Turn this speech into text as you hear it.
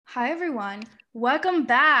Hi, everyone. Welcome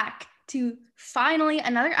back to finally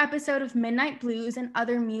another episode of Midnight Blues and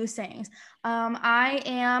Other Musings. I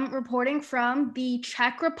am reporting from the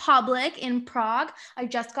Czech Republic in Prague. I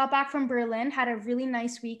just got back from Berlin, had a really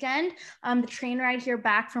nice weekend. The train ride here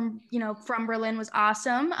back from Berlin was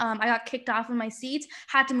awesome. I got kicked off of my seats,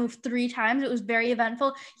 had to move 3 times. It was very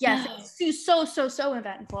eventful. Yes, it's so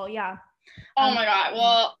eventful. Yeah. Oh my God.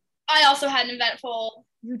 Well, I also had an eventful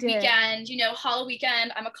You did. weekend, Hollow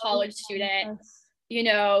weekend. I'm a college student,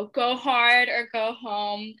 go hard or go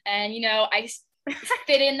home. And, I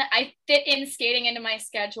fit in skating into my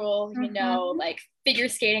schedule, like figure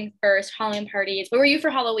skating first, Halloween parties. What were you for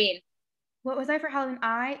Halloween? What was I for Halloween?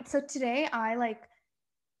 Today I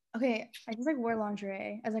just wore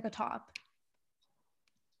lingerie as like a top.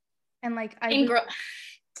 And in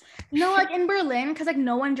Berlin, because like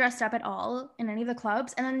no one dressed up at all in any of the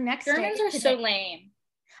clubs. And then the next Germans day, are so lame.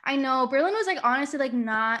 I know Berlin was like honestly like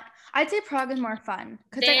not. I'd say Prague is more fun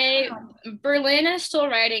because Berlin is still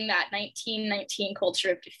riding that 1919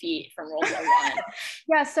 culture of defeat from World War I.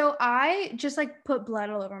 Yeah, so I just like put blood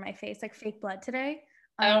all over my face, like fake blood today.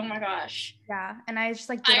 Oh my gosh. Yeah, and I just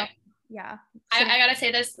like yeah. So, I gotta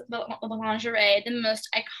say this: the lingerie, the most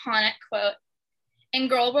iconic quote. In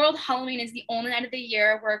girl world, Halloween is the only night of the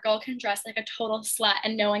year where a girl can dress like a total slut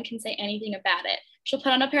and no one can say anything about it. She'll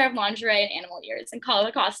put on a pair of lingerie and animal ears and call it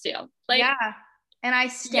a costume. Yeah. And I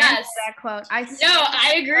stand by that quote. I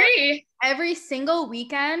agree. Every single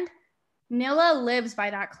weekend, Nilla lives by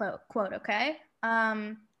that quote, okay?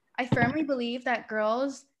 I firmly believe that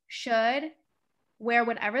girls should wear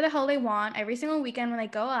whatever the hell they want every single weekend when they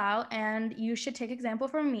go out, and you should take example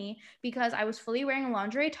from me because I was fully wearing a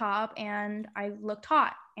lingerie top and I looked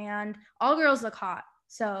hot, and all girls look hot.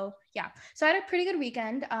 So yeah, so I had a pretty good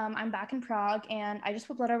weekend. I'm back in Prague and I just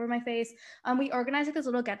put blood over my face. We organized like this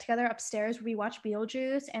little get together upstairs where we watched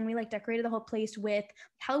Beetlejuice and we like decorated the whole place with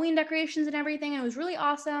Halloween decorations and everything, and it was really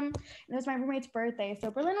awesome. And it was my roommate's birthday,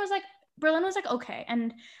 so Berlin was like okay.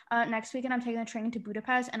 And next weekend I'm taking the train to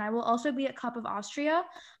Budapest, and I will also be at Cup of Austria,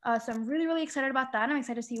 so I'm really excited about that. I'm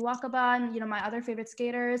excited to see Wakaba and my other favorite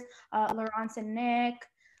skaters, Laurence and Nick.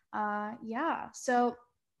 Yeah, so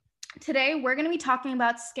today we're going to be talking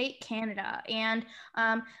about Skate Canada, and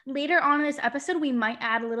later on in this episode we might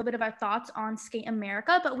add a little bit of our thoughts on Skate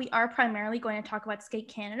America, but we are primarily going to talk about Skate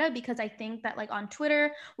Canada because I think that like on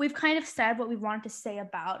Twitter we've kind of said what we wanted to say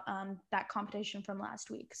about that competition from last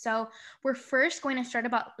week. So we're first going to start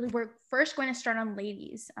on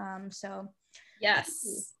ladies. So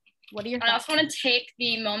yes, what are your thoughts? I also want to take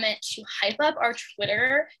the moment to hype up our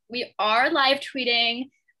Twitter. We are live tweeting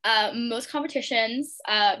most competitions,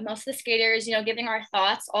 most of the skaters, giving our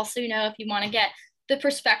thoughts. Also, if you want to get the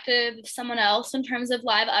perspective of someone else in terms of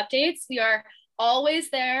live updates, we are always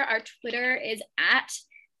there. Our Twitter is at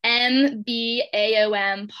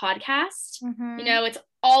MBAOM podcast. It's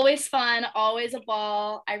always fun, always a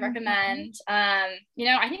ball. I recommend. I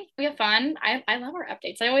think we have fun. I love our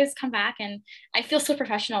updates. I always come back and I feel so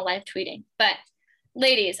professional live tweeting. But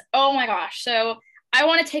ladies, oh my gosh. So I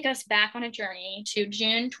want to take us back on a journey to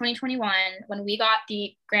June 2021 when we got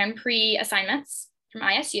the Grand Prix assignments from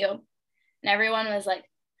ISU, and everyone was like,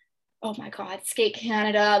 oh my God, Skate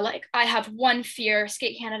Canada. Like, I have one fear.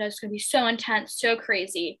 Skate Canada is going to be so intense, so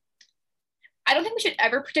crazy. I don't think we should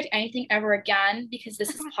ever predict anything ever again because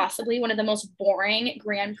this is possibly one of the most boring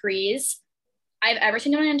Grand Prix I've ever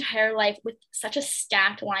seen in my entire life with such a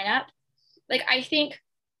stacked lineup. I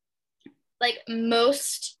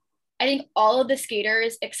think all of the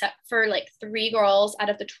skaters except for 3 girls out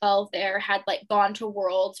of the 12 there had gone to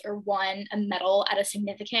Worlds or won a medal at a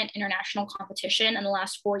significant international competition in the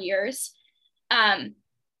last 4 years.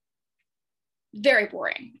 Very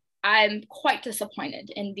boring. I'm quite disappointed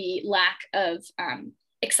in the lack of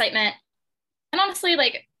excitement. And honestly,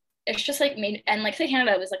 it's just made, and Skate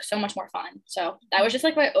Canada was so much more fun. So that was just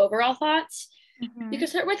my overall thoughts. You could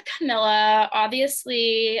start with Camilla.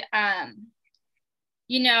 Obviously,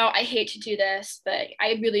 I hate to do this, but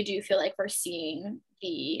I really do feel like we're seeing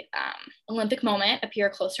the Olympic moment appear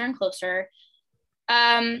closer and closer.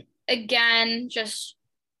 Again, just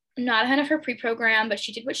not a ton of her pre-program, but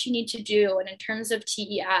she did what she needed to do. And in terms of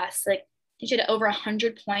TES, she had over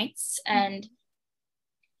 100 points and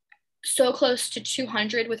so close to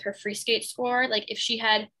 200 with her free skate score. If she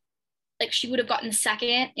had, she would have gotten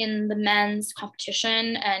second in the men's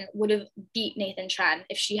competition and would have beat Nathan Chen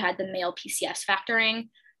if she had the male PCS factoring,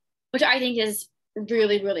 which I think is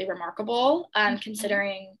really, really remarkable,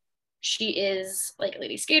 considering she is a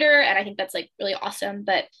lady skater. And I think that's really awesome.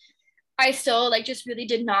 But I still just really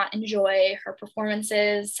did not enjoy her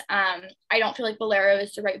performances. I don't feel like Bolero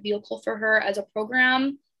is the right vehicle for her as a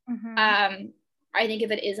program. I think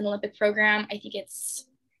if it is an Olympic program, I think it's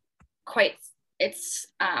going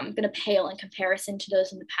to pale in comparison to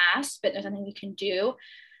those in the past, but there's nothing we can do.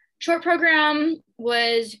 Short program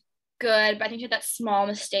was good, but I think she had that small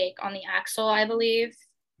mistake on the axle, I believe,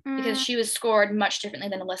 because she was scored much differently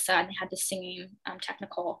than Alyssa, and they had the same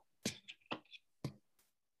technical.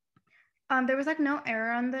 There was like no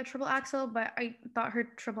error on the triple axel, but I thought her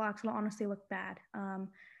triple axel honestly looked bad.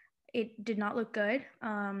 It did not look good.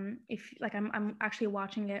 If like I'm actually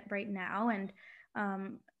watching it right now, and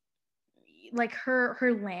like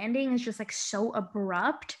her landing is just like so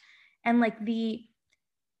abrupt, and like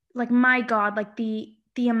my God, like the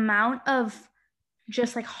amount of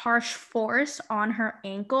just like harsh force on her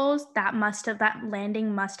ankles that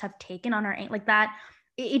landing must have taken on her ankle, like that.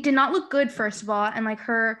 It did not look good, first of all, and like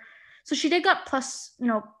so she did got plus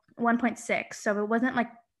 1.6, so it wasn't like,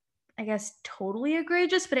 I guess, totally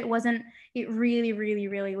egregious, but it really, really,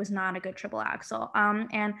 really was not a good triple axel.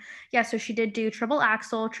 And yeah, so she did do triple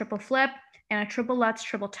axel, triple flip, and a triple lutz,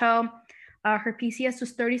 triple toe. Her PCS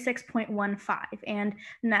was 36.15. And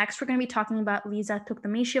next, we're going to be talking about Liza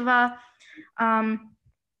Tuktamisheva.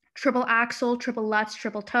 Triple axel, triple lutz,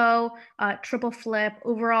 triple toe, triple flip,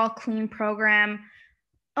 overall clean program.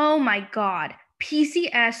 Oh my God.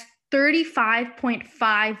 PCS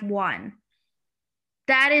 35.51.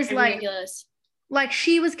 That is ridiculous. Like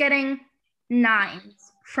she was getting 9s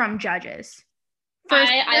from judges.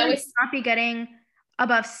 First, I always not be getting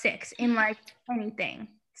above 6 in like anything.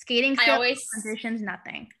 Skating skills, conditions,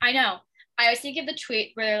 nothing. I know. I always think of the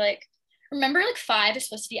tweet where they're like, remember like 5 is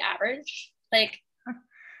supposed to be average?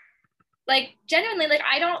 Like genuinely, like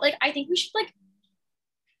I think we should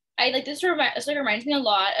this reminds me a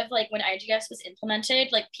lot of like when IGS was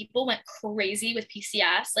implemented, like people went crazy with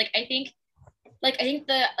PCS. I think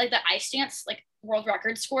the ice dance like world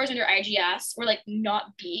record scores under IGS were like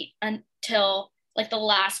not beat until like the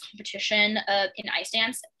last competition in ice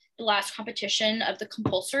dance, the last competition of the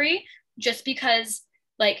compulsory, just because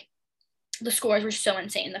like the scores were so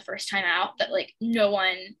insane the first time out that like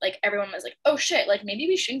everyone was like, oh shit, like maybe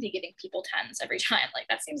we shouldn't be giving people 10s every time. Like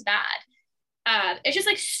that seems bad. It's just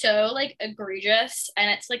like so like egregious,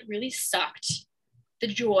 and it's like really sucked the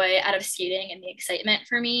joy out of skating and the excitement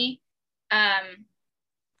for me.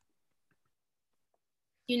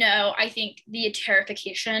 I think the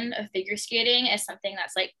terrification of figure skating is something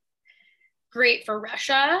that's like great for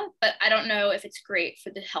Russia, but I don't know if it's great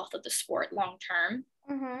for the health of the sport long term.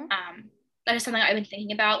 That is something I've been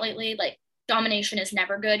thinking about lately. Like domination is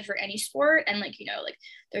never good for any sport, and like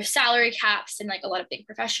there's salary caps in like a lot of big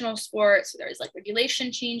professional sports. So there's like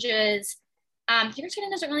regulation changes. Figure skating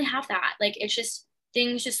doesn't really have that. Like it's just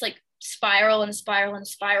things just like spiral and spiral and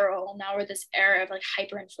spiral. Now we're this era of like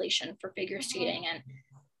hyperinflation for figure skating, and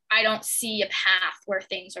I don't see a path where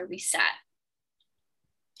things are reset.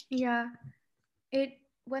 Yeah,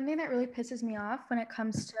 one thing that really pisses me off when it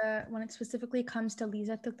specifically comes to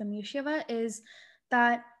Liza Tuktamisheva is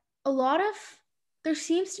that there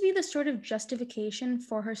seems to be this sort of justification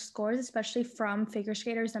for her scores, especially from figure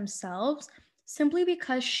skaters themselves, simply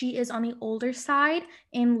because she is on the older side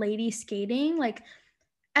in lady skating, like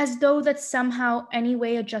as though that's somehow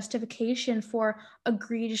anyway a justification for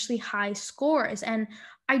egregiously high scores. And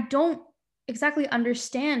I don't exactly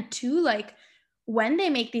understand too, like when they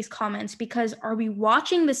make these comments, because are we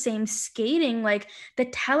watching the same skating? Like the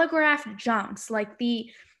telegraph jumps,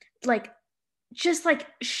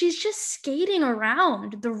 she's just skating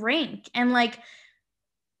around the rink, and like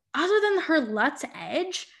other than her Lutz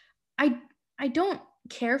edge, I don't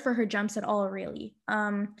care for her jumps at all, really.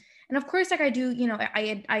 And of course, like I do,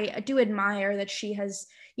 I do admire that she has,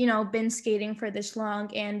 been skating for this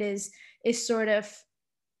long and is sort of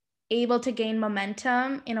able to gain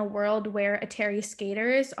momentum in a world where Atari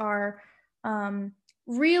skaters are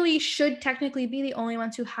really should technically be the only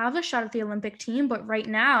ones who have a shot at the Olympic team. But right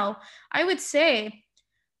now, I would say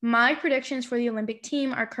my predictions for the Olympic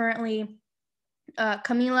team are currently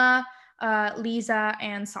Camila, Liza,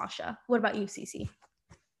 and Sasha. What about you, Cece?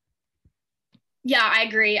 Yeah, I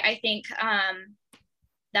agree. I think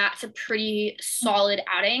that's a pretty solid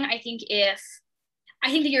outing. I think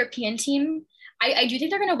the European team, I do think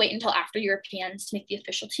they're going to wait until after Europeans to make the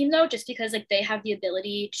official team, though, just because like they have the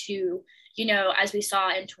ability to, as we saw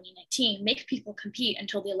in 2019, make people compete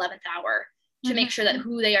until the 11th hour to make sure that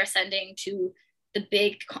who they are sending to the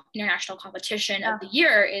big international competition of the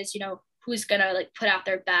year is, who's going to like put out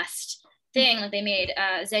their best thing. Like they made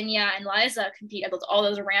Xenia and Liza compete at all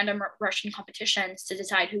those random Russian competitions to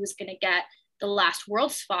decide who was going to get the last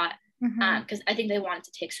world spot. Because I think they wanted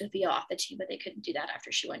to take Sophia off the team, but they couldn't do that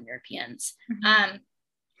after she won Europeans. I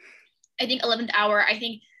think 11th hour, I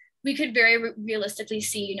think we could very realistically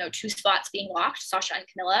see, you know, 2 spots being locked, Sasha and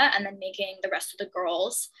Camilla, and then making the rest of the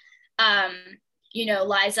girls. You know,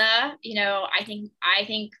 Liza, you know, I think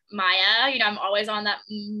Maya, you know, I'm always on that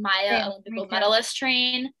Maya Olympic gold medalist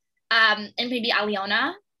train. And maybe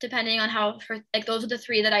Aliona, depending on how her, like, those are the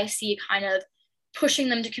 3 that I see kind of pushing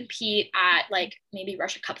them to compete at, like, maybe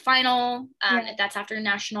Russia Cup final, if that's after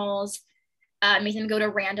nationals, make them go to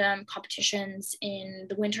random competitions in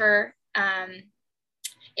the winter.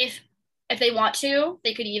 If they want to,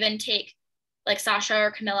 they could even take like Sasha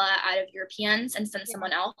or Camilla out of Europeans and send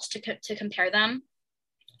someone else to compare them,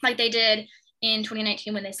 like they did in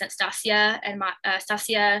 2019 when they sent Stasia,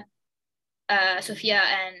 Sofia,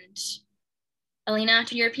 and Elena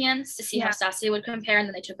to Europeans to see how Stasia would compare, and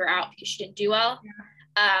then they took her out because she didn't do well.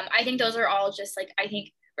 I think those are all just like, I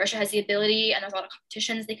think Russia has the ability, and there's a lot of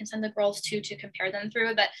competitions they can send the girls to compare them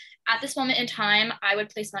through. But at this moment in time, I would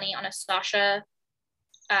place money on a Sasha,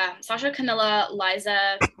 Camilla,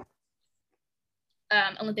 Liza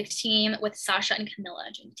Olympic team with Sasha and Camilla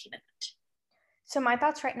doing the team event. So my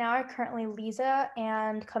thoughts right now are currently Lisa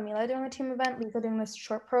and Camila doing the team event, Lisa doing this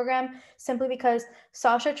short program, simply because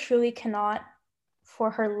Sasha truly cannot, for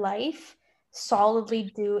her life, solidly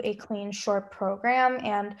do a clean short program,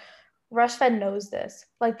 and RushFed knows this.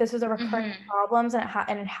 Like, this is a recurring problems, and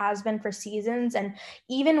it has been for seasons. And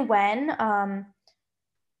even when, I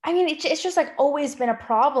mean, it's just like always been a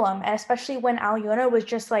problem, and especially when Aliona was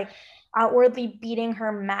just like outwardly beating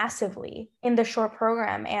her massively in the short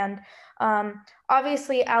program. And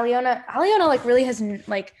obviously Aliona like really has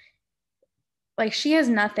like she has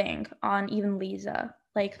nothing on even Lisa.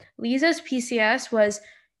 Like, Lisa's PCS was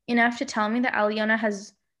enough to tell me that Aliona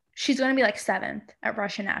she's going to be like 7th at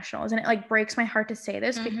Russian nationals. And it like breaks my heart to say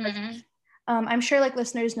this because I'm sure like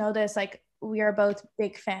listeners know this, like we are both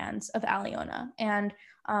big fans of Aliona, and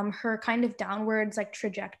her kind of downwards like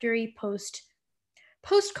trajectory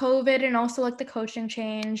post-COVID, and also like the coaching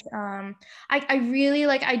change. I really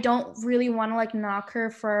like, I don't really want to like knock her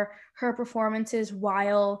for her performances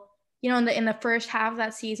while, you know, in the first half of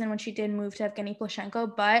that season when she did move to Evgeny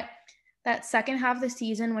Plushenko, but that second half of the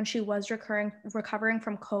season when she was recovering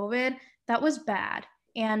from COVID, that was bad.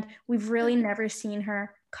 And we've really never seen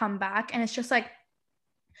her come back. And it's just like,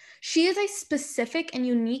 she is a specific and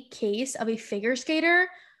unique case of a figure skater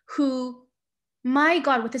who, my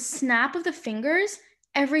God, with a snap of the fingers,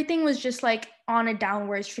 everything was just like on a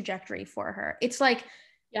downwards trajectory for her. It's like,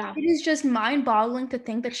 it is just mind-boggling to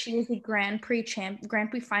think that she was the Grand Prix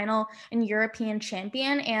final and European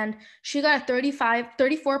champion, and she got a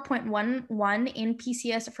 34.11 in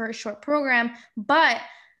PCS for her short program. But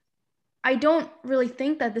I don't really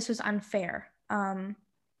think that this was unfair.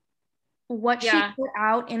 What she put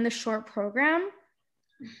out in the short program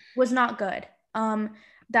was not good.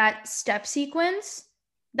 That step sequence,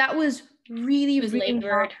 that was really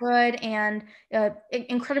not good, and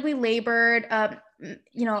incredibly labored.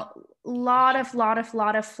 You know, lot of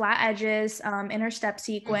flat edges in her step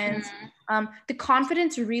sequence. The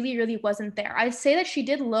confidence really wasn't there. I'd say that she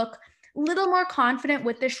did look a little more confident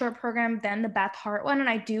with this short program than the Beth Hart one, and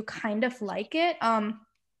I do kind of like it.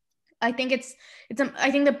 I think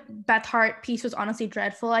I think the Beth Hart piece was honestly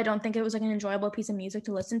dreadful. I don't think it was like an enjoyable piece of music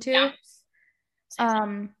to listen to.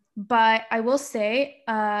 But I will say,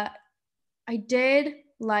 I did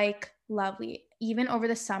like Lovely, even over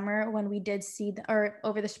the summer when we did see, or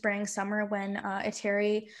over the summer when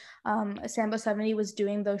Eteri Sambo 70 was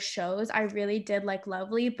doing those shows. I really did like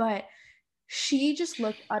Lovely, but she just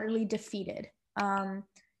looked utterly defeated.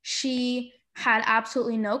 She had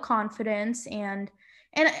absolutely no confidence, and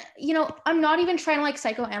you know, I'm not even trying to like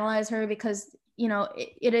psychoanalyze her, because, you know,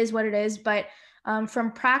 it is what it is, but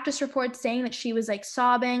from practice reports saying that she was like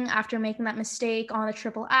sobbing after making that mistake on the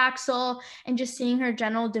triple axel, and just seeing her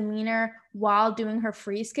general demeanor while doing her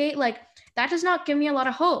free skate, like, that does not give me a lot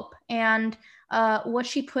of hope. And what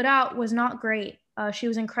she put out was not great. She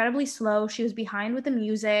was incredibly slow. She was behind with the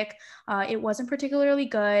music. It wasn't particularly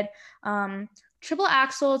good. Triple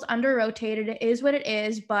axels under rotated, it is what it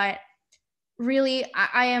is, but really,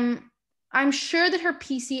 I'm sure that her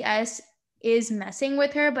PCS is messing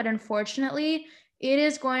with her, but unfortunately, it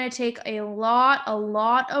is going to take a lot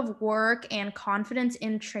of work and confidence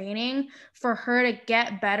in training for her to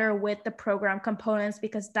get better with the program components,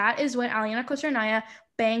 because that is what Aliona Kostornaya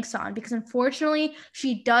banks on, because unfortunately,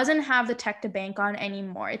 she doesn't have the tech to bank on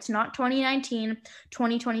anymore. It's not 2019,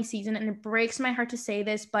 2020 season, and it breaks my heart to say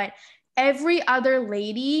this, but every other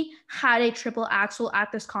lady had a triple axel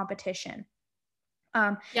at this competition.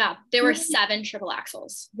 There were 7 triple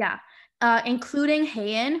axels. Including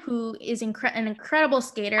Hayen, who is an incredible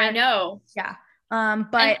skater. I know.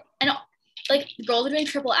 But and like girls are doing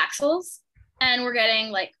triple axels and we're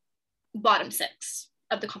getting like bottom 6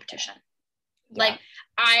 of the competition. Yeah.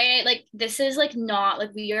 Like this is like not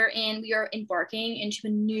like we are embarking into a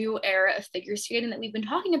new era of figure skating that we've been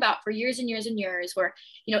talking about for years and years and years, where,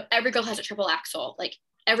 you know, every girl has a triple axel, like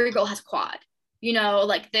every girl has a quad, you know,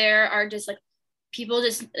 like there are just like people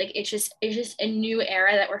just like it's just a new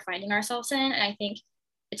era that we're finding ourselves in. And I think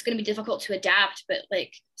it's going to be difficult to adapt, but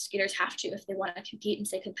like skaters have to if they want to compete and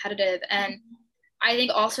stay competitive. And I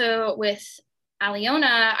think also with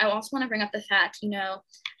Aliona, I also want to bring up the fact, you know,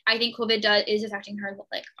 I think COVID is affecting her,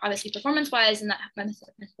 like obviously performance wise, and that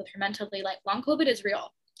with her mentally, like long COVID is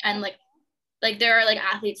real. And like there are like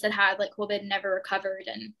athletes that have like COVID never recovered.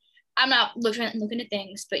 And I'm not looking at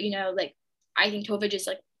things, but you know, like I think COVID just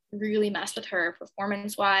like really messed with her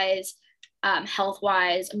performance wise, health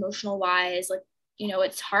wise, emotional wise. Like, you know,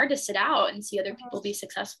 it's hard to sit out and see other people be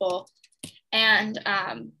successful. And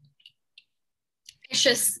it's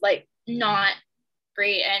just like not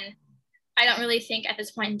great. And I don't really think at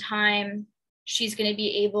this point in time she's going to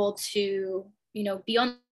be able to, you know, be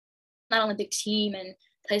on that Olympic team and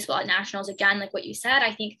play well at nationals again. Like what you said,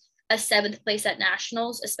 I think a 7th place at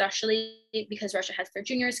nationals, especially because Russia has their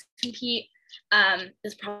juniors compete,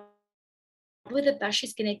 is probably the best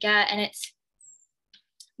she's going to get. And it's,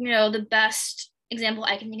 you know, the best example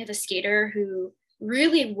I can think of a skater who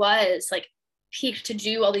really was like peaked to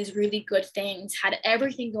do all these really good things, had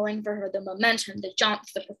everything going for her, the momentum, the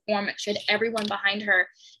jumps, the performance, she had everyone behind her,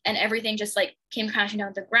 and everything just like came crashing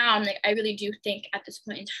down to the ground. Like I really do think at this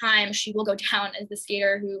point in time she will go down as the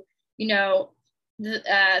skater who, you know,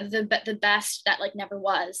 the best that like never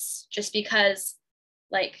was, just because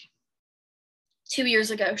like 2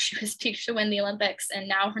 years ago she was peaked to win the Olympics and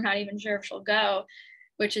now we're not even sure if she'll go,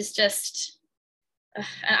 which is just and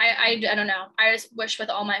I don't know. I just wish with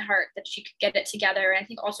all my heart that she could get it together. And I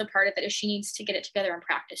think also part of it is she needs to get it together in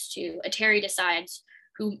practice too. A Terry decides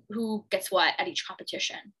who gets what at each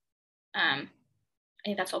competition. I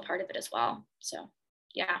think that's all part of it as well. So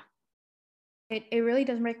yeah. It really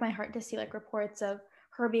does break my heart to see like reports of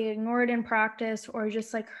her being ignored in practice, or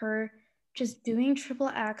just like her just doing triple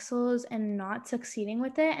axels and not succeeding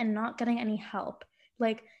with it and not getting any help.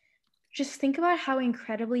 Like, just think about how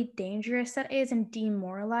incredibly dangerous that is and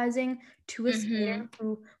demoralizing to a skater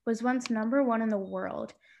who was once number 1 in the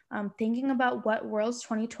world. Thinking about what Worlds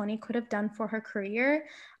 2020 could have done for her career,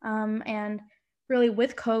 and really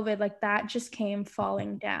with COVID, like that just came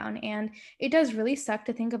falling down. And it does really suck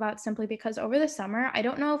to think about, simply because over the summer, I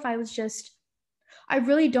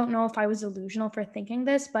really don't know if I was delusional for thinking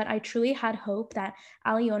this, but I truly had hope that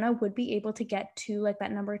Aliona would be able to get to like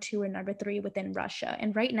that number 2 or number 3 within Russia.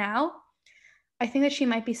 And right now, I think that she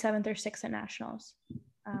might be 7th or 6th at nationals.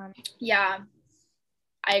 Yeah,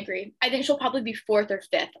 I agree. I think she'll probably be 4th or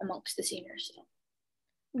 5th amongst the seniors.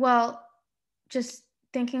 Well, just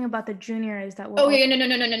thinking about the juniors that will. Oh yeah, no.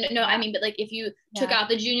 Yeah. I mean, but like if you took out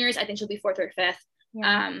the juniors, I think she'll be 4th or 5th.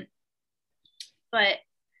 Yeah. But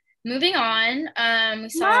moving on, we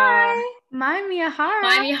saw Mai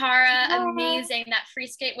Miyahara. Amazing. That free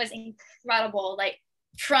skate was incredible. Like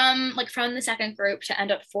from the second group to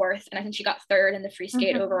end up 4th, and I think she got 3rd in the free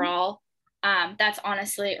skate overall. That's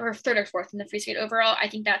honestly, or 3rd or 4th in the free skate overall. I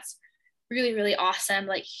think that's really, really awesome.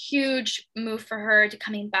 Like huge move for her to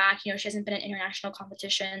coming back. You know, she hasn't been in international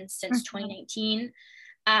competition since 2019.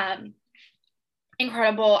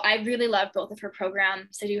 Incredible. I really love both of her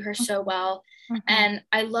programs. They do her so well. And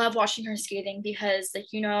I love watching her skating because, like,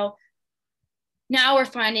 you know, now we're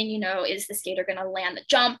finding, you know, is the skater going to land the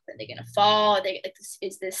jump? Are they going to fall?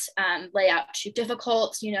 Is this layout too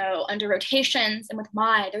difficult, you know, under rotations? And with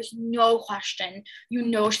Mai, there's no question, you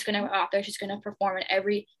know, she's going to go out there, she's going to perform, and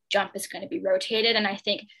every jump is going to be rotated. And I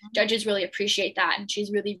think judges really appreciate that. And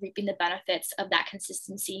she's really reaping the benefits of that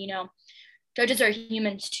consistency. You know, judges are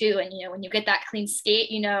humans too. And, you know, when you get that clean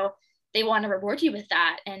skate, you know, they want to reward you with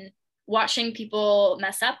that. And watching people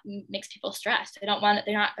mess up makes people stressed. They're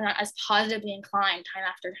not as positively inclined time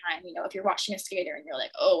after time. You know, if you're watching a skater and you're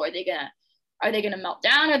like, oh, are they gonna melt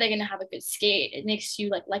down? Are they gonna have a good skate? It makes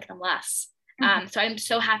you like them less. So I'm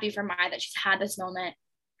so happy for Mai that she's had this moment.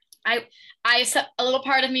 A little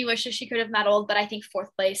part of me wishes she could have medaled, but I think 4th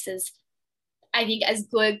place is, I think, as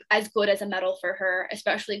good as a medal for her,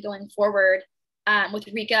 especially going forward. With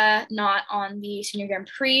Rika not on the Senior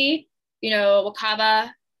Grand Prix, you know,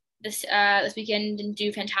 Wakaba this weekend didn't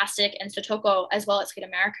do fantastic, and Sotoko as well at Skate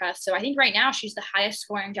America. So I think right now she's the highest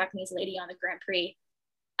scoring Japanese lady on the Grand Prix,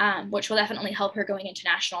 which will definitely help her going into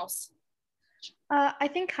nationals. I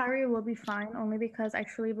think Kaori will be fine, only because I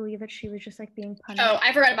truly believe that she was just like being punished. Oh,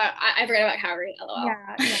 I forgot about Kaori. LOL.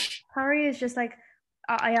 Yeah. Kaori is just like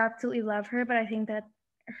I absolutely love her, but I think that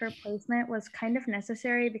her placement was kind of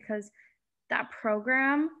necessary because that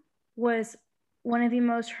program was one of the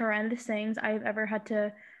most horrendous things I've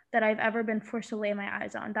ever been forced to lay my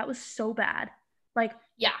eyes on. That was so bad. Like,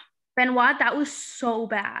 yeah, Benoit, that was so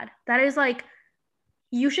bad. That is like,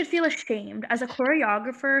 you should feel ashamed as a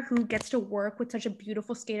choreographer who gets to work with such a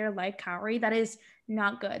beautiful skater like Kaori. That is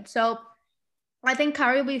not good. So I think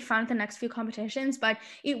Kaori will be fun at the next few competitions, but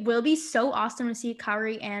it will be so awesome to see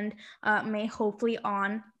Kaori and May hopefully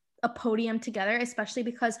on a podium together, especially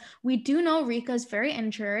because we do know Rika is very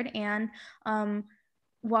injured, and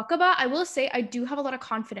Wakaba, I will say I do have a lot of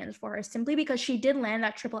confidence for her simply because she did land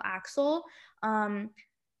that triple axel.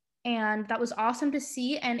 And that was awesome to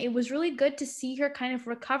see, and it was really good to see her kind of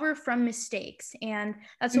recover from mistakes, and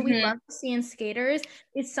that's what we love to see in skaters.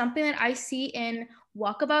 It's something that I see in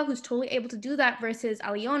Wakaba, who's totally able to do that, versus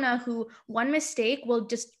Aliona, who one mistake will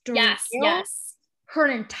just derail her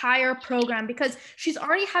entire program because she's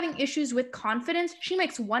already having issues with confidence. She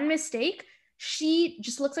makes one mistake, she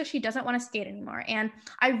just looks like she doesn't want to skate anymore, and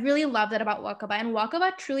I really love that about Wakaba, and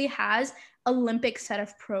Wakaba truly has Olympic set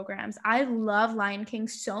of programs. I love Lion King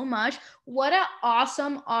so much. What an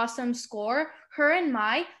awesome score. Her and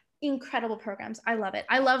Mai, incredible programs. I love it.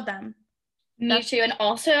 I love them. Me too. And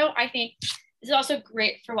also, I think this is also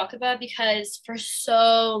great for Wakaba because for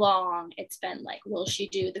so long it's been like, will she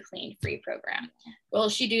do the clean free program? Will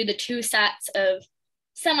she do the 2 sets of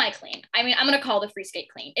semi-clean? I mean, I'm gonna call the free skate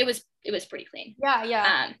clean. It was pretty clean.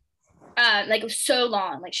 Yeah. Like it was so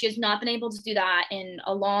long. Like she has not been able to do that in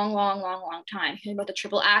a long time. Hearing about the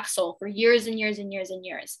triple axel for years and years.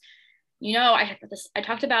 You know, I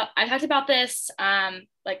talked about this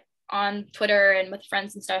like on Twitter and with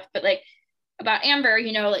friends and stuff, but like about Amber,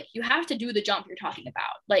 you know, like you have to do the jump you're talking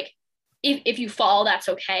about. Like if you fall, that's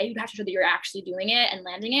okay. You have to show that you're actually doing it and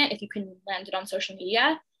landing it if you can land it on social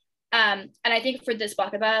media. And I think for this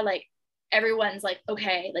Wakaba, like everyone's like,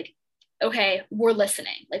 okay, we're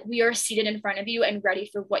listening. Like we are seated in front of you and ready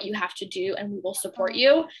for what you have to do, and we will support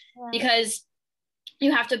you because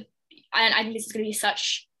you have to. And I think this is going to be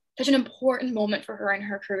such an important moment for her in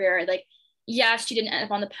her career. Like, yes, she didn't end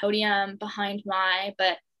up on the podium behind Mai,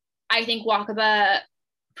 but I think Wakaba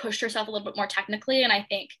pushed herself a little bit more technically, and I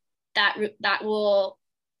think that will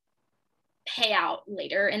pay out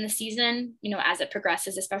later in the season, you know, as it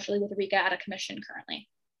progresses, especially with Rika out of commission currently.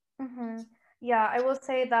 Yeah, I will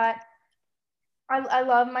say that I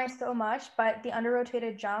love Mai so much, but the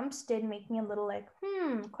under-rotated jumps did make me a little like,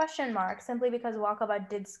 question mark, simply because Wakaba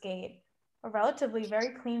did skate a relatively very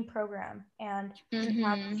clean program and didn't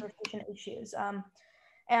have these rotation issues.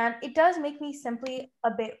 And it does make me simply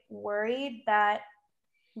a bit worried that,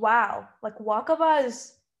 wow, like Wakaba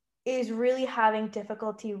is really having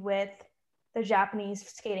difficulty with the Japanese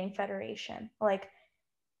Skating Federation. Like,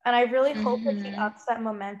 and I really hope that he ups that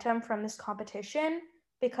momentum from this competition,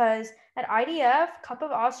 because at IDF, Cup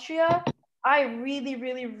of Austria, I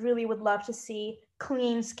really would love to see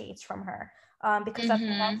clean skates from her, because that's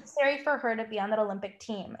necessary for her to be on that Olympic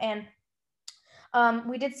team. And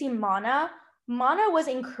we did see Mana. Mana was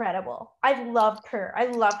incredible. I loved her. I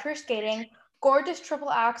loved her skating. Gorgeous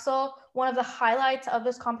triple axel, one of the highlights of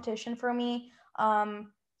this competition for me. Alyssa,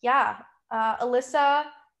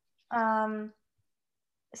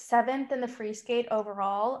 7th in the free skate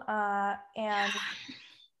overall. And,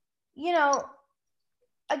 you know,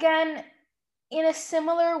 again, in a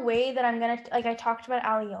similar way that I talked about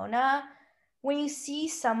Aliona, when you see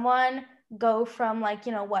someone go from like,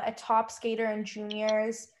 you know, a top skater in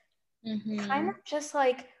juniors, kind of just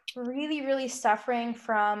like really suffering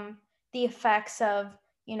from the effects of,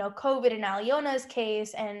 you know, COVID in Aliona's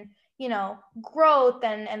case, and, you know, growth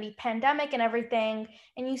and the pandemic and everything.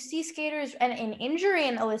 And you see skaters and an injury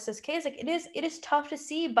in Alyssa's case, like it is tough to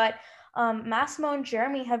see, but Massimo and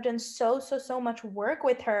Jeremy have done so much work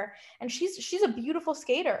with her, and she's a beautiful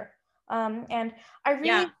skater. And I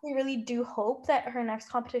really do hope that her next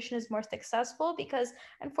competition is more successful, because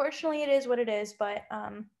unfortunately it is what it is. But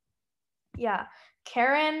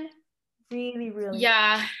Karen, really.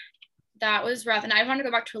 Yeah, that was rough. And I want to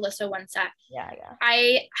go back to Alyssa one sec. Yeah.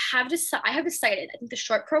 I have decided, I think the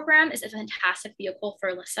short program is a fantastic vehicle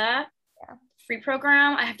for Alyssa. Yeah. Free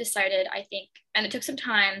program, I have decided, I think, and it took some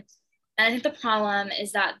time. And I think the problem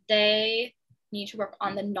is that they need to work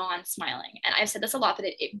on the non-smiling. And I've said this a lot, but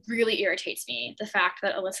it really irritates me, the fact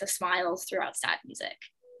that Alyssa smiles throughout sad music.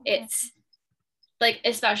 It's like,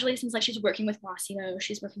 especially since like she's working with Massimo,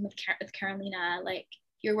 she's working with Carolina, like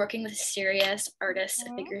you're working with serious artists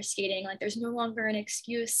at figure skating. Like there's no longer an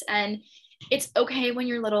excuse. And it's okay when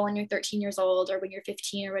you're little and you're 13 years old, or when you're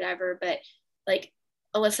 15 or whatever, but like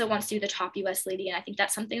Alyssa wants to be the top US lady. And I think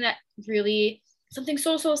that's something that really, something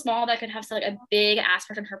so small that could have like a big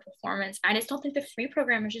aspect on her performance. I just don't think the free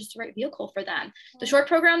program is just the right vehicle for them. The short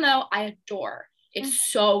program though, I adore.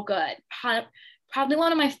 It's so good. Probably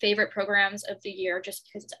one of my favorite programs of the year, just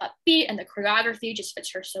because it's upbeat and the choreography just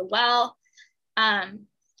fits her so well.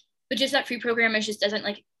 But just that free program just doesn't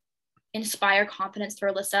like inspire confidence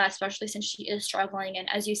for Alyssa, especially since she is struggling. And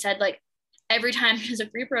as you said, like every time there's a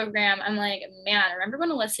free program, I'm like, man, remember when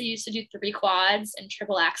Alyssa used to do 3 quads and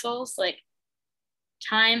triple axels? Like,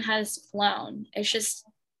 time has flown. It's just,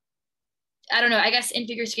 I don't know, I guess in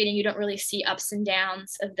figure skating you don't really see ups and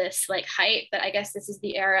downs of this like height, but I guess this is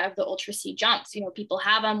the era of the ultra C jumps. You know, people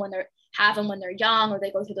have them when they're young, or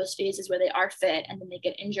they go through those phases where they are fit and then they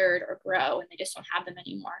get injured or grow and they just don't have them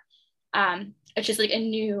anymore. It's just like a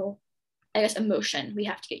new, I guess, emotion we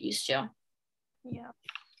have to get used to. Yeah.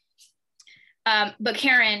 But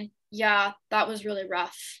Karen, yeah, that was really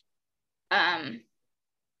rough.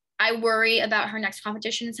 I worry about her next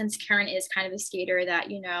competition, since Karen is kind of a skater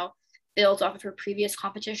that, you know, builds off of her previous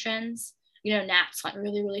competitions. You know, Nats went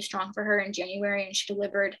really, really strong for her in January and she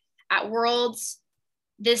delivered at Worlds.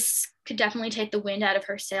 This could definitely take the wind out of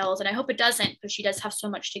her sails, and I hope it doesn't, because she does have so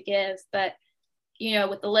much to give. But, you know,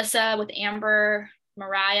 with Alyssa, with Amber,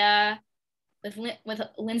 Mariah, with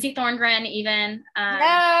Lindsay Thorngren even.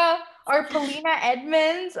 Yeah, or Polina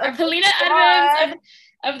Edmonds. Or Polina Edmonds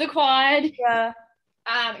of the quad. Yeah.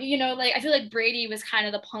 You know, like I feel like Brady was kind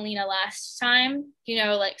of the Polina last time, you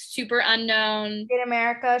know, like super unknown. In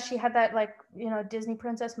America, she had that like, you know, Disney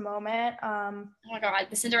princess moment. Oh my God,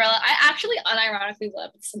 the Cinderella. I actually unironically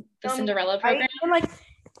love the Cinderella program.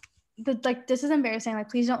 This is embarrassing. Like,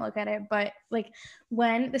 please don't look at it. But like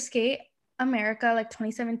when the Skate America like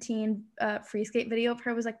 2017 free skate video of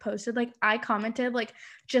her was like posted, like I commented like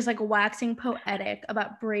just like waxing poetic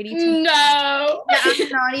about Brady. No. Yeah, I'm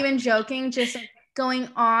not even joking. Just like going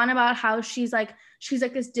on about how she's like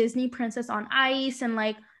this Disney princess on ice, and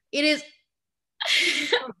like it is.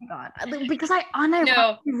 Oh my God, because I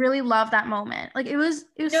really love that moment. Like it was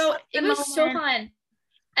so fun.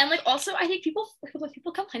 And like also I think when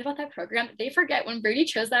people complain about that program, they forget when Brady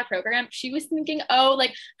chose that program, she was thinking, oh,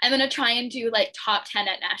 like I'm gonna try and do like top 10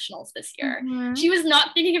 at nationals this year. She was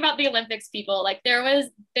not thinking about the Olympics, people. Like there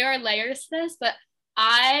are layers to this, but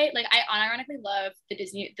I unironically love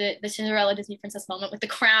the Cinderella Disney princess moment with the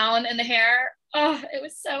crown and the hair. Oh, it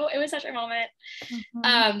was such a moment.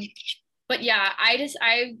 But yeah,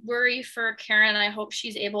 I worry for Karen, and I hope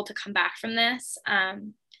she's able to come back from this.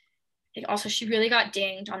 Also, she really got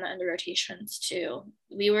dinged on the under rotations too.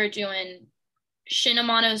 We were doing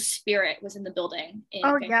Shinamano's Spirit was in the building in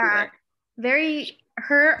Vancouver.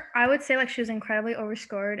 Yeah. I would say like she was incredibly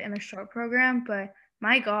overscored in the short program, but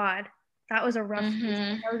my God, that was a rough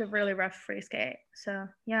that was a really rough free skate. So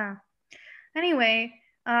yeah. Anyway,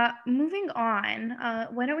 moving on,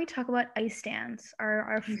 why don't we talk about ice dance,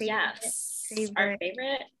 our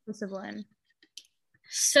favorite discipline.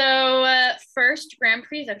 So first Grand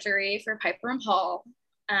Prix victory for Piper and Paul.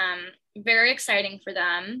 Very exciting for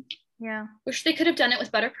them. Yeah. Wish they could have done it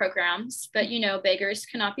with better programs, but you know, beggars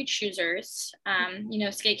cannot be choosers. You know,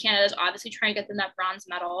 Skate Canada is obviously trying to get them that bronze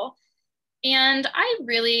medal. And I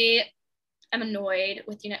really am annoyed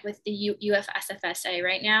with the UFSFSA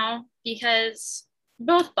right now, because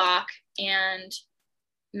both Bach and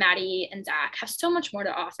Maddie and Zach have so much more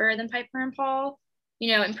to offer than Piper and Paul.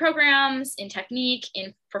 You know, in programs, in technique,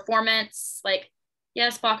 in performance. Like,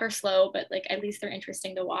 yes, Bach are slow, but like at least they're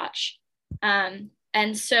interesting to watch.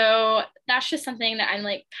 And so that's just something that I'm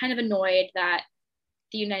like kind of annoyed that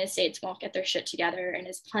the United States won't get their shit together and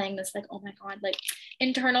is playing this like, oh my God, like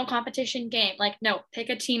internal competition game. Like, no, pick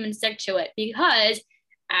a team and stick to it, because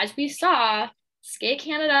as we saw, Skate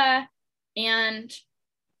Canada and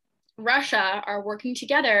Russia are working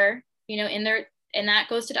together, you know, and that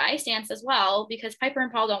goes to the ice dance as well, because Piper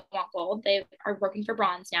and Paul don't want gold. They are working for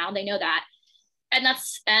bronze now. They know that.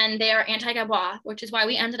 And they are anti-Gabois, which is why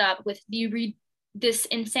we ended up with this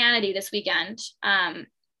insanity this weekend.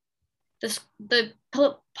 The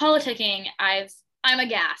politicking, I'm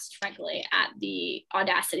aghast, frankly, at the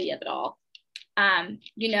audacity of it all.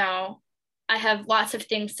 You know, I have lots of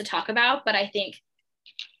things to talk about, but I think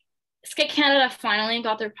Skate Canada finally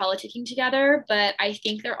got their politicking together, but I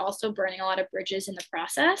think they're also burning a lot of bridges in the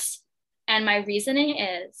process. And my reasoning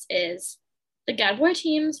is the Gadboy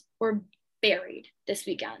teams were buried this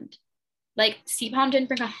weekend. Like CPOM didn't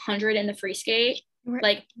bring 100 in the free skate.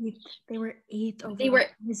 They were eighth overall. They were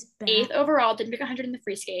eighth overall, didn't make 100 in the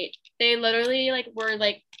free skate. They literally were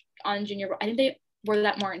on junior. I think they were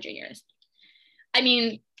that more in juniors. I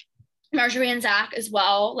mean, Marjorie and Zach as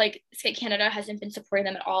well. Like Skate Canada hasn't been supporting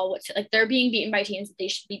them at all. Like they're being beaten by teams that they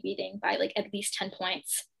should be beating by like at least 10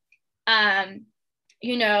 points.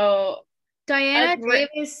 You know, Diana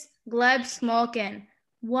Davis, Gleb Smolkin,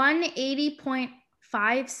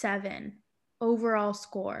 180.57 overall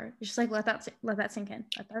score. Just like let that sink in.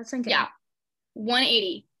 Let that sink in. Yeah,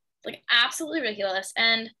 180, like absolutely ridiculous.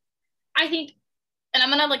 And I think, and I'm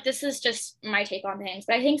gonna like, this is just my take on things,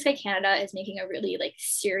 but I think Skate Canada is making a really like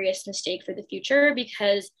serious mistake for the future,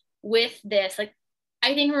 because with this, like,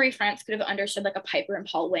 I think Marie France could have understood like a Piper and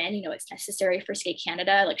Paul win. You know, it's necessary for Skate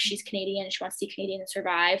Canada. Like, she's Canadian and she wants to see Canadians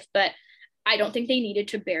survive, but I don't think they needed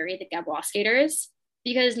to bury the Gavois skaters,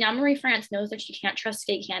 because now Marie France knows that she can't trust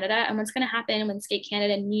Skate Canada. And what's going to happen when Skate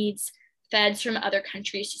Canada needs feds from other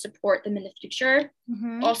countries to support them in the future?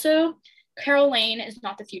 Mm-hmm. Also, Carol Lane is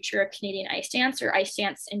not the future of Canadian ice dance or ice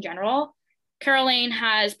dance in general. Carol Lane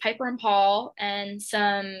has Piper and Paul and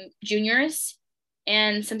some juniors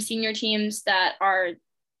and some senior teams that are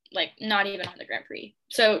like not even on the Grand Prix.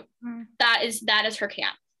 So that is her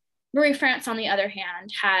camp. Marie France, on the other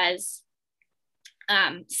hand, has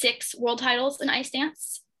 6 world titles in ice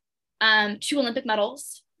dance, 2 Olympic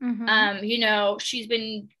medals. Mm-hmm. You know,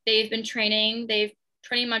 they've been training. They've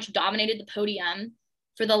pretty much dominated the podium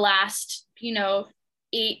for the last, you know,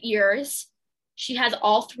 8 years. She has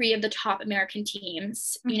all 3 of the top American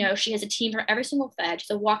teams. Mm-hmm. You know, she has a team for every single fed.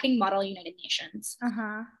 She's a walking model United Nations.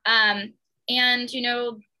 Uh-huh. And, you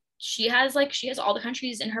know, she has all the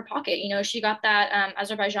countries in her pocket. You know, she got that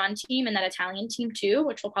Azerbaijan team and that Italian team too,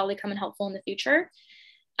 which will probably come in helpful in the future.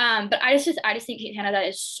 But I just think Canada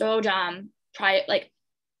is so dumb. I think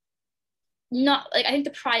not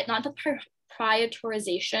the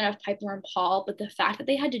prioritization of Piper and Paul, but the fact that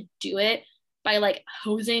they had to do it by like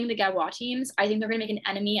hosing the Gavois teams. I think they're going to make an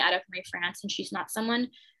enemy out of Marie France, and she's not someone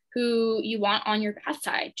who you want on your bad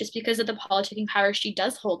side just because of the politicking power she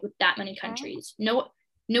does hold with that many countries.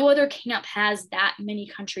 No other camp has that many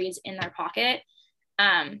countries in their pocket.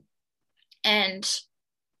 And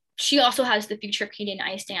she also has the future of Canadian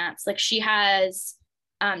ice dance. Like, she has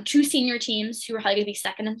 2 senior teams who are probably going to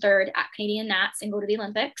be 2nd and 3rd at Canadian Nats and go to the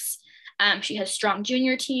Olympics. She has strong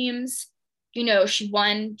junior teams. You know, she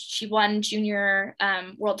won junior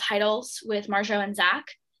world titles with Marjo and Zach.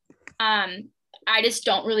 I just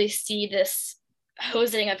don't really see this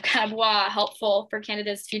hosing of Gavois helpful for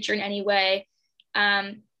Canada's future in any way.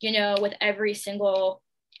 You know, with every single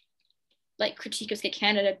like critique of Skate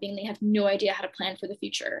Canada being they have no idea how to plan for the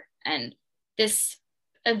future. And this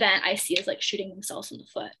event I see as like shooting themselves in the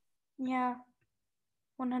foot. Yeah,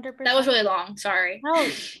 100%. That was really long. Sorry.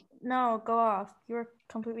 No, go off. You were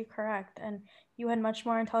completely correct. And you had much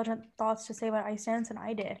more intelligent thoughts to say about ice dance than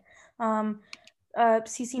I did.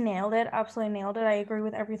 Cece nailed it, absolutely nailed it. I agree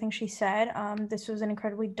with everything she said. This was an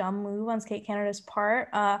incredibly dumb move on Skate Canada's part.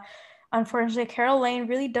 Unfortunately, Carol Lane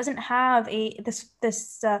really doesn't have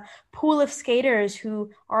this pool of skaters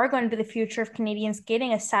who are going to be the future of Canadian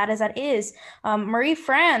skating, as sad as that is. Marie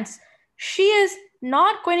France, she is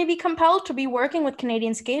not going to be compelled to be working with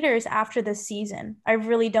Canadian skaters after this season. I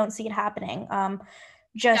really don't see it happening.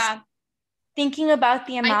 Thinking about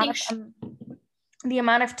the amount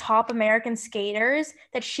of top American skaters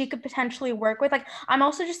that she could potentially work with. Like, I'm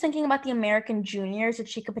also just thinking about the American juniors that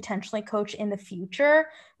she could potentially coach in the future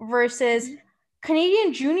versus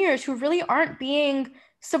Canadian juniors who really aren't being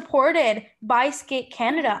supported by Skate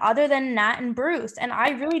Canada other than Nat and Bruce. And I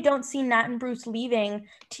really don't see Nat and Bruce leaving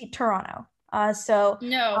Toronto.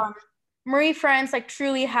 Marie France like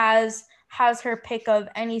truly has her pick of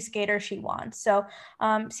any skater she wants. So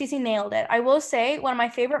Cece nailed it. I will say one of my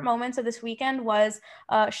favorite moments of this weekend was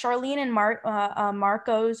Charlene and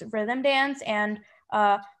Marco's rhythm dance, and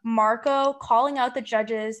Marco calling out the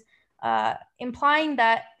judges, implying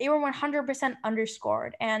that they were 100%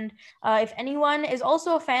 underscored. And if anyone is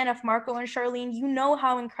also a fan of Marco and Charlene, you know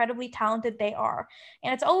how incredibly talented they are.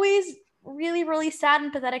 And it's always really, really sad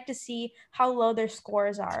and pathetic to see how low their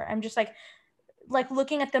scores are. I'm just like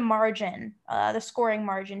looking at the margin, the scoring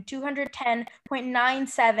margin,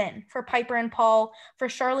 210.97 for Piper and Paul. For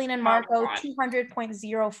Charlene and Marco,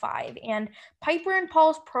 200.05. And Piper and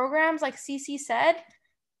Paul's programs, like Cece said,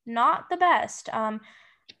 not the best.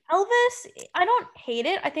 Elvis, I don't hate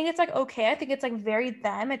it. I think it's like okay. I think it's like very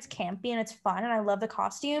them. It's campy and it's fun, and I love the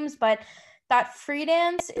costumes. But that free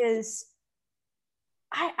dance is,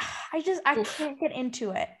 I can't get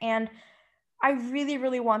into it. And I really,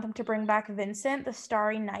 really want them to bring back Vincent, the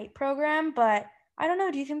Starry Night program, but I don't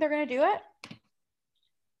know. Do you think they're going to do it?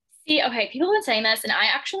 See, okay, people have been saying this, and I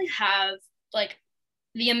actually have, like,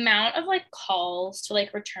 the amount of, like, calls to,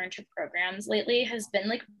 like, return to programs lately has been,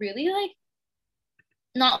 like, really, like,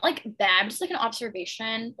 not like bad, just like an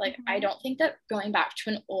observation. Like, I don't think that going back to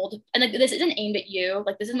an old, and like this isn't aimed at you,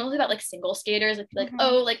 like this is mostly about like single skaters, like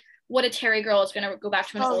oh, like what a Terry girl is gonna go back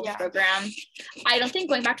to an old program. I don't think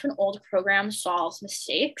going back to an old program solves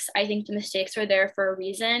mistakes. I think the mistakes are there for a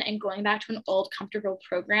reason, and going back to an old comfortable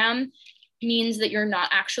program means that you're not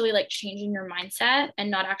actually like changing your mindset and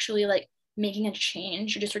not actually like making a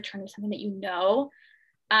change. You're just returning to something that you know.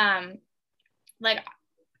 Like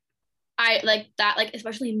I like that, like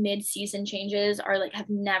especially mid-season changes are like have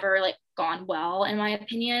never like gone well in my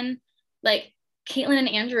opinion. Like Caitlin and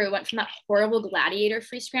Andrew went from that horrible gladiator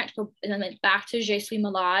free sprint to go, and then like back to Je suis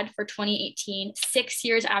malade for 2018, 6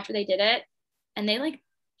 years after they did it, and they like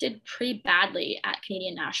did pretty badly at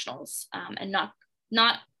Canadian nationals, and not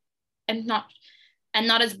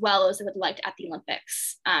as well as they would like at the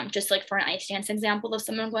Olympics. Just like for an ice dance example of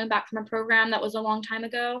someone going back from a program that was a long time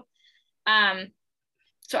ago.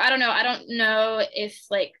 So I don't know if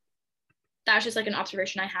like that's just like an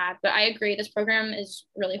observation I had, but I agree this program is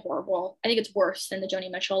really horrible. I think it's worse than the Joni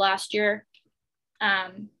Mitchell last year.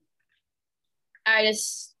 I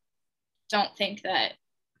just don't think that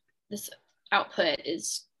this output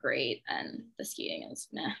is great and the skating is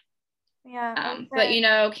meh. Yeah. But you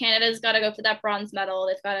know, Canada's got to go for that bronze medal.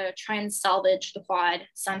 They've got to try and salvage the quad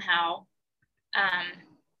somehow.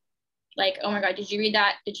 Like, oh my God, did you read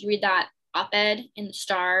that op-ed in the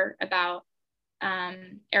Star about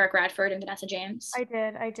Eric Radford and Vanessa James? I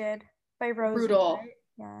did. By Rosie. Brutal.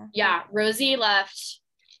 Right? Yeah. Rosie left.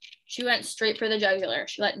 She went straight for the jugular.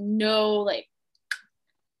 She let no, like,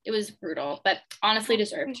 it was brutal, but honestly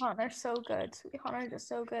deserved. Sweet Hana are so good. Sweet Hana are just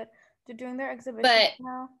so good. They're doing their exhibition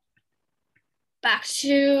now. Back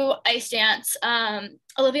to ice dance.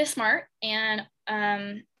 Olivia Smart and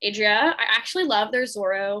Adria. I actually love their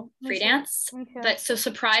Zorro free dance. But so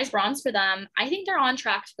surprise bronze for them. I think they're on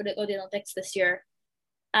track to go to the Olympics this year.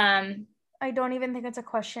 I don't even think it's a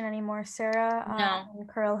question anymore. Sarah and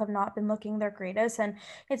Curl have not been looking their greatest, and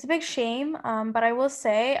it's a big shame. But I will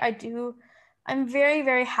say I'm very,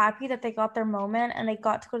 very happy that they got their moment and they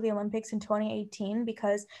got to go to the Olympics in 2018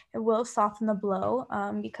 because it will soften the blow.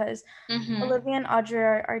 Because Olivia and Audrey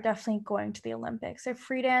are definitely going to the Olympics. Their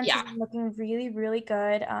free dance is looking really, really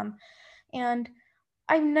good. And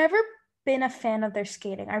I've never been a fan of their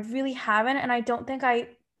skating. I really haven't, and I don't think I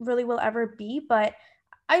really will ever be. But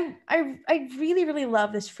I really, really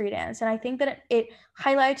love this free dance, and I think that it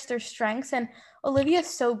highlights their strengths. And Olivia's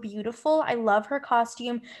so beautiful. I love her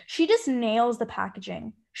costume. She just nails the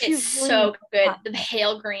packaging. It's really so good. The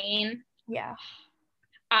pale green. Yeah.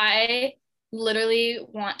 I literally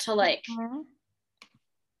want to like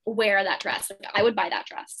wear that dress. Like, I would buy that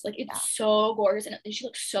dress. Like, it's so gorgeous and she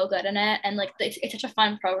looks so good in it. And like it's such a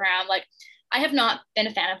fun program. Like, I have not been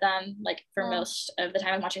a fan of them like for most of the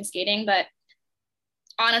time I'm watching skating, but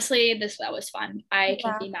honestly, that was fun. I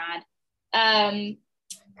can't be mad.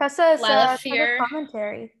 Tessa is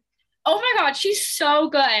commentary. Oh my God, she's so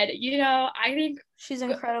good. You know, I think she's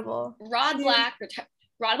incredible. Rod Black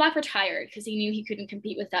retired because he knew he couldn't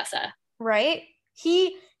compete with Tessa. Right?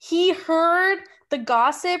 He heard the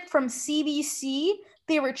gossip from CBC.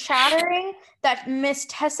 They were chattering that Miss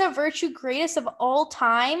Tessa Virtue, greatest of all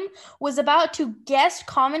time, was about to guest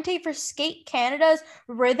commentate for Skate Canada's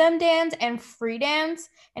rhythm dance and free dance,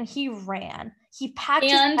 and he ran. He packed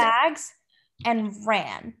his bags and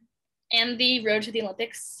ran. And the Road to the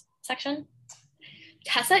Olympics section.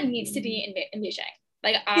 Tessa needs to be in Beijing.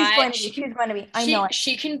 Like, she's going to be. I know it.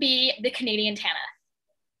 She can be the Canadian Tana.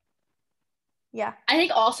 Yeah. I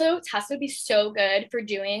think also Tessa would be so good for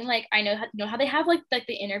doing like, I know how they have like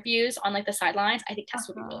the interviews on like the sidelines. I think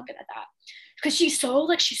Tessa would be really good at that because she's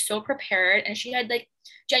so prepared and she had like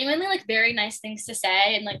genuinely like very nice things to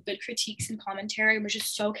say and like good critiques and commentary, which is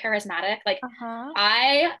so charismatic. Like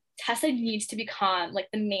Tessa needs to become like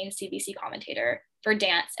the main CBC commentator for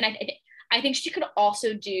dance, and I think she could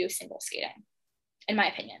also do single skating, in my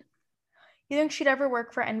opinion. You think she'd ever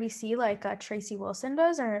work for NBC like Tracy Wilson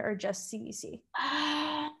does, or just CBC?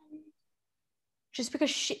 Just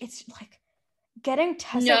because it's like getting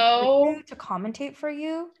Tessa to commentate for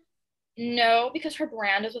you. No, because her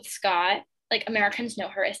brand is with Scott. Like, Americans know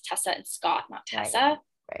her as Tessa and Scott, not Tessa.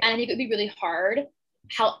 Right. And I think it would be really hard.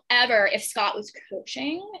 However, if Scott was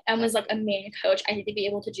coaching and was like a main coach, I think they'd be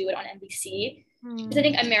able to do it on NBC. Because I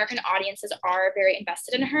think American audiences are very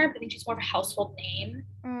invested in her, but I think she's more of a household name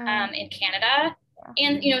in Canada.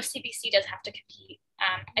 And, you know, CBC does have to compete.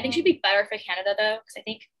 I think she'd be better for Canada, though, because I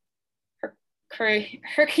think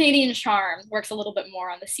her Canadian charm works a little bit more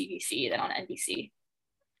on the CBC than on NBC.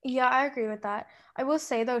 Yeah, I agree with that. I will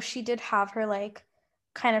say, though, she did have her, like,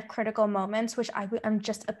 kind of critical moments, which I'm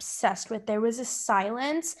just obsessed with. There was a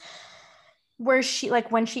silence where she,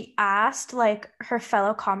 like, when she asked, like, her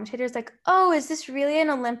fellow commentators, like, oh, is this really an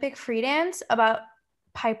Olympic free dance, about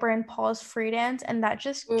Piper and Paul's free dance? And that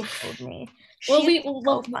just killed me. She's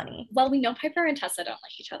so funny. Well, we know Piper and Tessa don't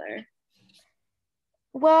like each other.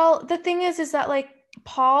 Well, the thing is that, like,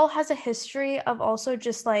 Paul has a history of also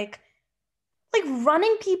just like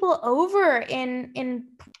running people over in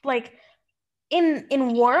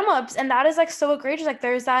warm-ups, and that is like so egregious. Like,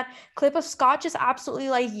 there's that clip of Scott just absolutely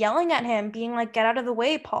like yelling at him, being like, get out of the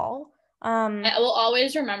way, Paul. I will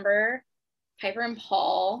always remember Piper and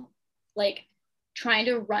Paul like trying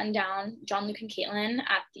to run down John Luke and Caitlin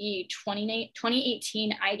at the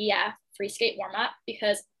 2018 IDF free skate warm-up,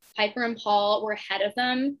 because Piper and Paul were ahead of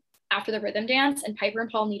them after the rhythm dance, and Piper and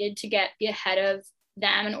Paul needed to be ahead of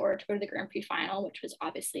them in order to go to the Grand Prix final, which was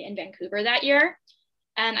obviously in Vancouver that year.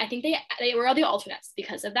 And I think they were all the alternates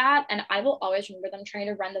because of that. And I will always remember them trying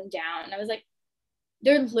to run them down. And I was like,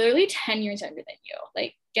 they're literally 10 years younger than you.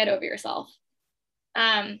 Like, get over yourself.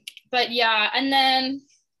 But yeah, and then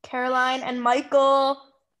Caroline and Michael.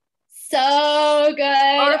 So good.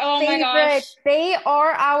 Our favorites. My gosh. They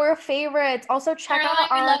are our favorites. Also, Caroline,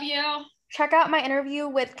 I love you. Check out my interview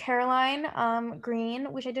with Caroline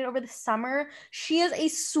Green, which I did over the summer. She is a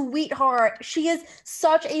sweetheart. She is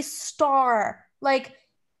such a star. Like,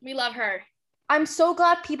 we love her. I'm so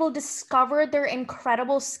glad people discovered their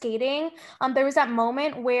incredible skating. There was that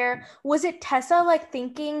moment where, was it Tessa like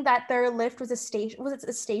thinking that their lift was a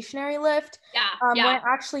stationary lift? Yeah. When it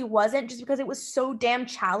actually wasn't, just because it was so damn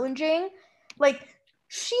challenging. Like,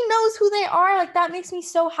 she knows who they are. Like, that makes me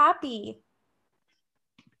so happy.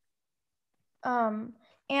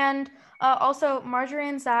 And also Marjorie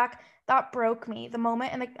and Zach, that broke me. The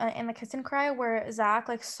moment in the kiss and cry where Zach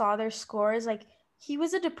like saw their scores, like, he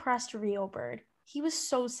was a depressed Rio bird. He was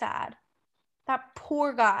so sad. That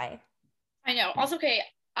poor guy. I know. Also, okay,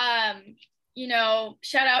 you know,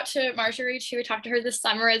 shout out to Marjorie too. We talked to her this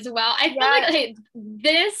summer as well. I feel like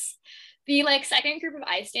the like second group of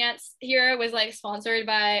ice dance here was like sponsored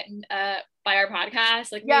by our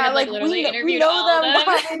podcast. Like, we had like literally interviewed all of them.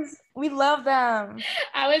 Guys. We love them.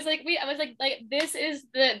 I was like, this is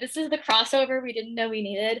the crossover we didn't know we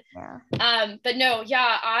needed. Yeah. But no,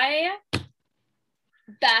 yeah, I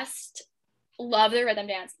love their rhythm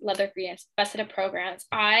dance, love their free dance, best set of programs.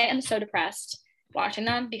 I am so depressed watching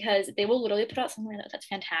them, because they will literally put out something that's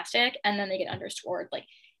fantastic, and then they get underscored like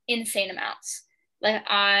insane amounts. Like,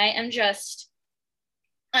 I'm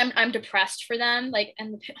depressed for them. Like,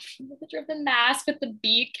 and the picture of the mask with the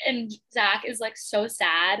beak, and Zach is like so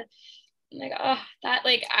sad. I'm like, oh, that,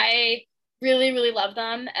 like, I really, really love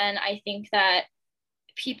them. And I think that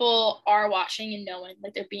people are watching and knowing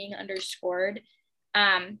like they're being underscored.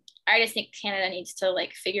 I just think Canada needs to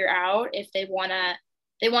like figure out if they want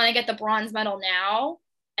to get the bronze medal now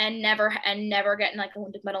and never get like an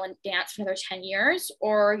Olympic medal in dance for another 10 years,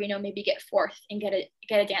 or, you know, maybe get fourth and get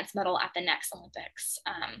a dance medal at the next Olympics.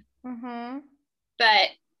 But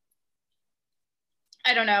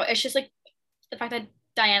I don't know. It's just like the fact that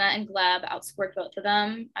Diana and Gleb outscored both of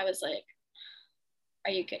them. I was like,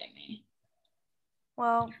 are you kidding me?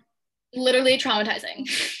 Well, literally traumatizing.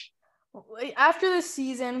 After this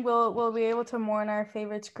season, we'll be able to mourn our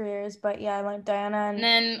favorites' careers, but yeah, like Diana and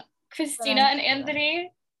then Christina and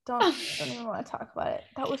Anthony. Don't even want to talk about it.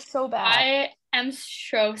 That was so bad. I am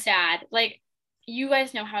so sad. Like, you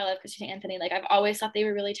guys know how I love Christina and Anthony. Like, I've always thought they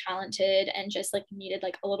were really talented and just like needed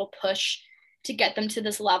like a little push to get them to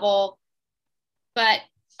this level. But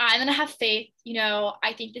I'm gonna have faith. You know,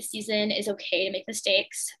 I think this season is okay to make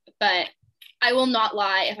mistakes, but I will not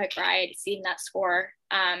lie if I cried seeing that score.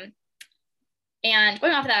 And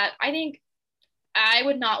going off of that, I think I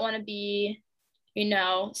would not want to be, you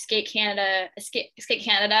know, Skate Canada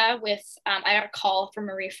with, I got a call from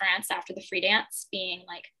Marie France after the free dance being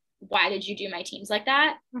like, why did you do my teams like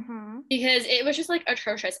that? Because it was just like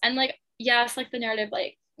atrocious. And like, yes, like the narrative,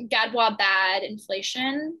 like Gadbois bad,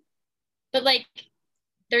 inflation, but like,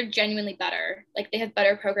 they're genuinely better. Like, they have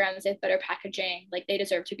better programs, they have better packaging, like they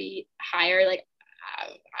deserve to be higher. Like,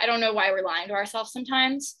 I don't know why we're lying to ourselves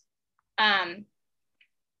sometimes.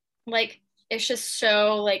 Like, it's just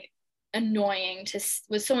so like annoying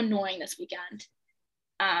was so annoying this weekend,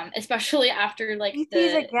 especially after like he's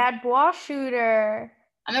a Gadbois shooter.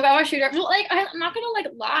 I'm a Gadbois shooter. Well, like, I'm not gonna like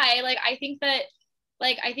lie. Like, I think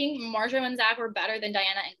Marjo and Zach were better than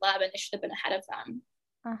Diana and Gleb, and they should have been ahead of them.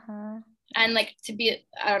 And like, to be,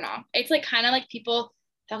 I don't know, it's like kind of like people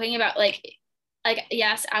talking about like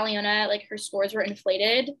yes, Aliona, like her scores were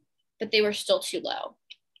inflated, but they were still too low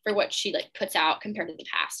for what she like puts out compared to the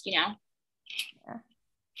past, you know? Yeah.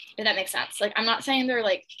 if that makes sense. Like, I'm not saying they're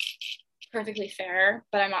like perfectly fair,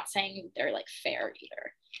 but I'm not saying they're like fair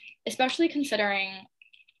either, especially considering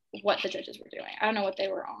what the judges were doing. I don't know what they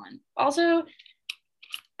were on. Also,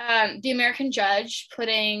 the American judge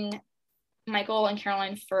putting Michael and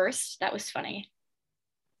Caroline first, that was funny.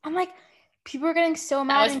 I'm like, people are getting so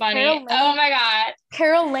mad. That was funny. Oh my God.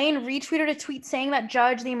 Carol Lane retweeted a tweet saying that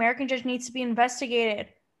the American judge needs to be investigated.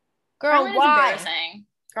 Girl, Caroline why? is embarrassing.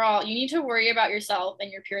 Girl, you need to worry about yourself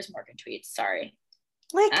and your Piers Morgan tweets. Sorry.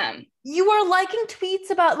 Like, you are liking tweets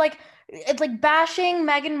about like bashing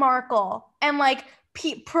Meghan Markle and like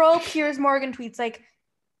pro Piers Morgan tweets. Like,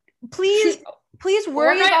 please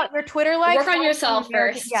worry about your Twitter likes. Work on yourself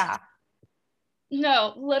first. Yeah.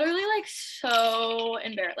 No, literally, like so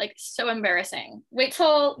embarrassing. Wait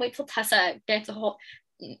till Tessa gets a hold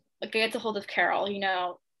of Carol. You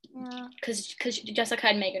know, because Jessica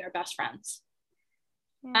and Meghan are best friends.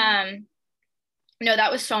 Yeah. No,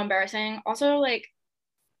 that was so embarrassing. Also, like,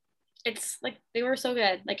 it's like they were so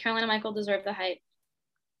good. Like, Caroline and Michael deserve the hype.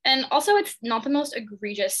 And also, it's not the most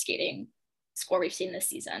egregious skating score we've seen this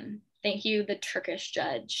season. Thank you, the Turkish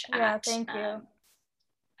judge. Yeah, thank you.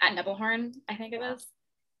 At Nebelhorn, I think it was.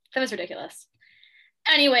 That was ridiculous.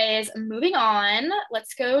 Anyways, moving on.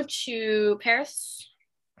 Let's go to Paris.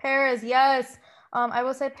 Paris, yes. I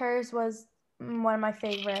will say Paris was one of my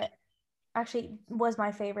favorite. Actually, was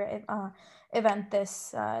my favorite event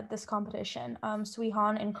this competition. Sui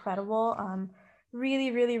Han, incredible. Really,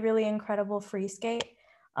 really, really incredible free skate.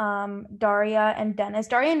 Daria and Dennis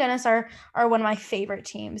are one of my favorite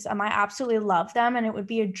teams. I absolutely love them, and it would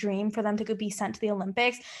be a dream for them to be sent to the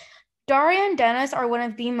Olympics. Daria and Dennis are one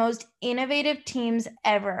of the most innovative teams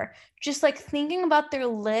ever. Just like thinking about their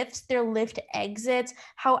lifts, their lift exits,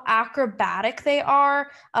 how acrobatic they are,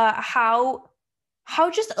 how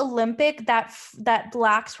just Olympic that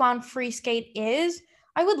Black Swan free skate is.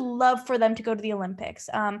 I would love for them to go to the Olympics.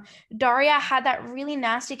 Daria had that really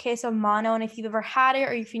nasty case of mono, and if you've ever had it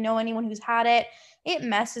or if you know anyone who's had it, it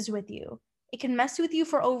messes with you. It can mess with you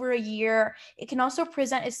for over a year. It can also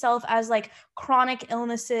present itself as like chronic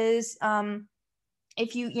illnesses.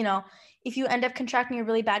 If you end up contracting a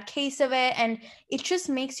really bad case of it, and it just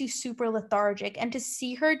makes you super lethargic. And to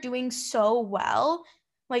see her doing so well,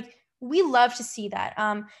 like, we love to see that.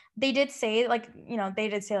 They did say like they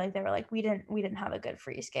were like, we didn't have a good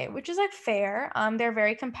free skate, which is like fair. They're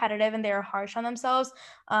very competitive and they're harsh on themselves.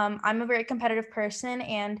 I'm a very competitive person,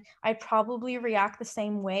 and I probably react the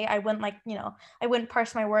same way. I wouldn't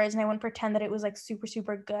parse my words, and I wouldn't pretend that it was like super,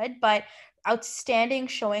 super good, but outstanding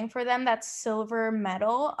showing for them. That silver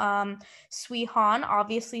medal. Sui Han,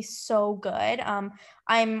 obviously so good.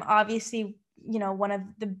 I'm obviously one of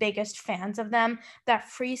the biggest fans of them. That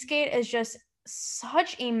free skate is just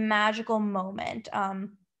such a magical moment.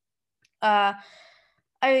 I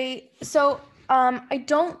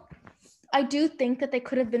do think that they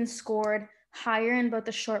could have been scored higher in both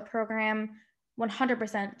the short program.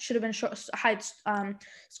 100% should have been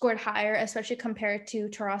scored higher, especially compared to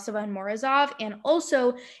Tarasova and Morozov. And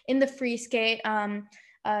also in the free skate,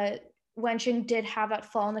 Wenching did have that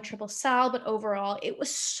fall in the triple sal, but overall it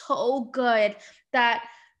was so good. That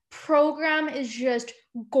program is just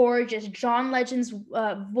gorgeous. John Legend's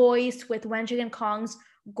voice with Wenching and Kong's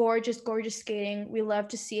gorgeous skating. We love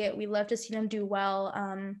to see it. We love to see them do well.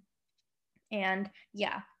 And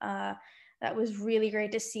yeah, that was really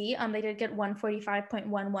great to see. They did get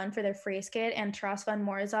 145.11 for their free skate, and Tarasova and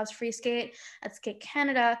Morozov's free skate at Skate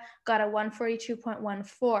Canada got a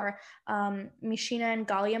 142.14. Mishina and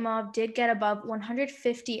Galyamov did get above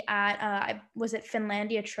 150 at, was it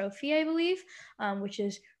Finlandia Trophy, I believe, which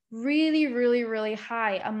is really, really, really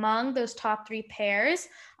high. Among those top three pairs,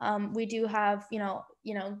 we do have,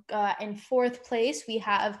 in fourth place, we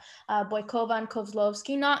have Boykova and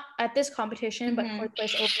Kozlovsky, not at this competition, but fourth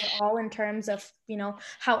place overall in terms of,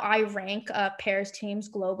 how I rank pairs teams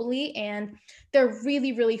globally. And they're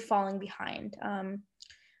really, really falling behind.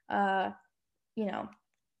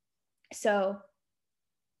 So,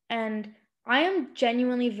 and I am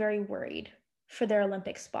genuinely very worried for their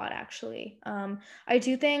Olympic spot, actually. I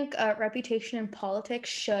do think reputation in politics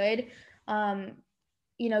should,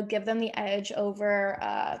 give them the edge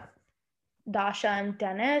over Dasha and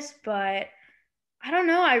Dennis, but I don't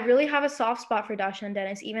know. I really have a soft spot for Dasha and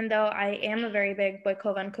Dennis, even though I am a very big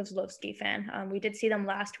Boykova and Kozlovsky fan. We did see them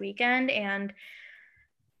last weekend, and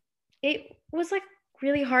it was like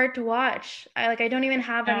really hard to watch. I don't even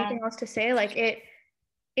have anything else to say. Like,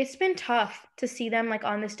 it's been tough to see them like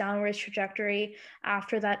on this downwards trajectory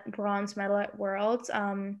after that bronze medal at Worlds.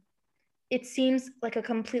 It seems like a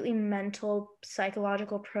completely mental,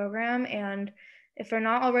 psychological program, and If they're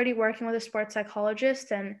not already working with a sports psychologist,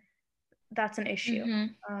 then that's an issue.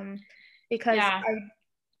 Because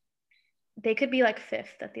they could be like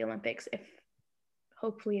 5th at the Olympics if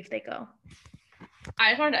they go.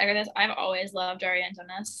 I just wanted to echo this. I've always loved Ariane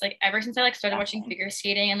Dennis. Like ever since I like started watching figure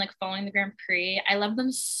skating and like following the Grand Prix, I love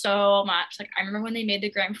them so much. Like I remember when they made the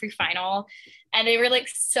Grand Prix final and they were like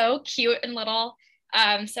so cute and little.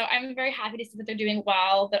 So I'm very happy to see that they're doing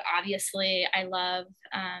well, but obviously I love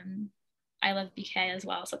BK as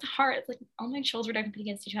well. So it's hard. It's like all my children are competing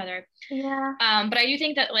against each other. Yeah. But I do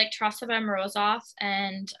think that like Trostova Morozov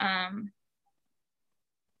and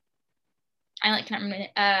I can't remember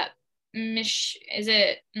is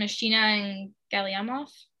it Mishina and Galyamov?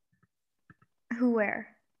 Who, where?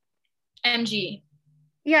 MG.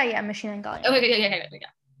 Yeah, Mishina and Galyamov. Okay.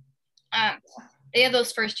 They have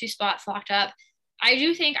those first 2 spots locked up. I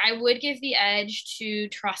do think I would give the edge to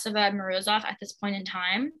Trostova and Morozov at this point in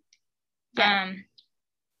time. Yeah.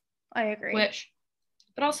 I agree.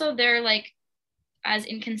 But also they're like as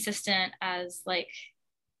inconsistent as like,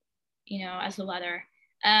 as the weather.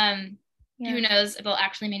 Who knows if they'll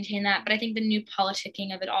actually maintain that, but I think the new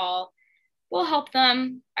politicking of it all will help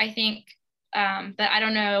them, I think. But I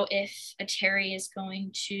don't know if a Terry is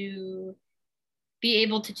going to be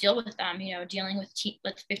able to deal with them. Dealing with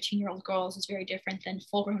 15-year-old girls is very different than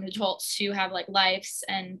full-grown adults who have like lives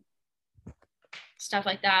and stuff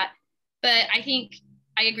like that. But I think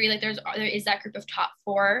I agree, like there is that group of top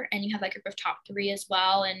 4 and you have that group of top 3 as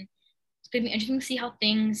well. And it's going to be interesting to see how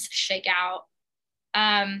things shake out.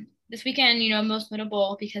 This weekend, most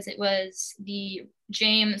notable because it was the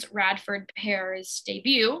James Radford pair's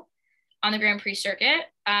debut on the Grand Prix circuit.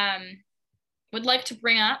 Would like to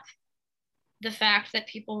bring up the fact that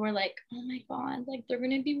people were like, oh my God, like they're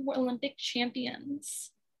going to be Olympic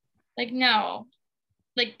champions. Like, no,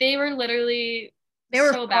 like they were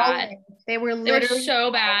so bad. They were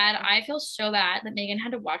so bad. I feel so bad that Megan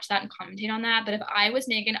had to watch that and commentate on that. But if I was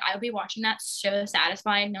Megan, I would be watching that so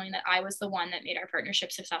satisfied knowing that I was the one that made our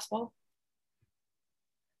partnership successful.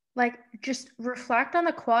 Like, just reflect on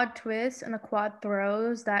the quad twists and the quad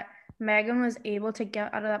throws that Megan was able to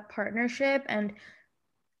get out of that partnership, and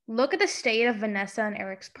look at the state of Vanessa and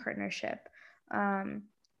Eric's partnership.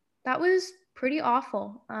 That was pretty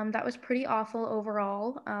awful. That was pretty awful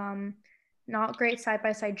overall. Not great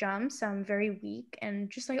side-by-side jumps, very weak, and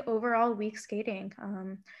just like overall weak skating.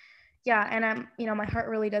 And my heart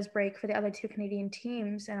really does break for the other 2 Canadian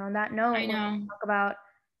teams. And on that note, we'll talk about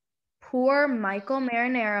poor Michael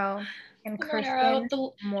Marinaro and Kirsten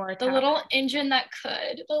Moore. The little engine that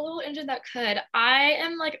could. I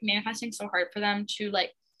am like manifesting so hard for them to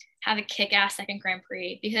like have a kick-ass second Grand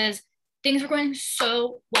Prix because things were going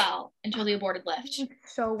so well until the aborted lift.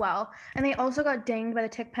 So well. And they also got dinged by the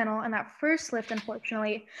tick panel on that first lift,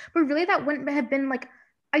 unfortunately. But really that wouldn't have been like,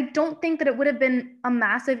 I don't think that it would have been a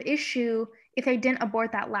massive issue if they didn't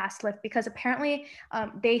abort that last lift, because apparently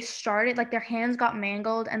they started, like their hands got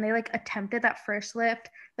mangled and they like attempted that first lift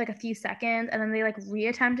like a few seconds and then they like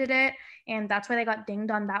reattempted it, and that's why they got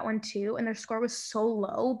dinged on that one too, and their score was so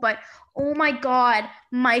low. But oh my God,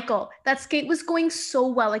 Michael, that skate was going so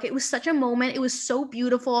well. Like it was such a moment. It was so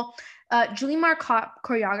beautiful. Julie Marcotte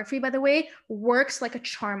choreography, by the way, works like a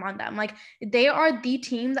charm on them. Like they are the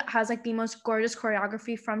team that has like the most gorgeous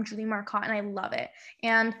choreography from Julie Marcotte, and I love it.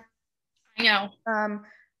 And I know.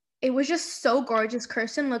 It was just so gorgeous.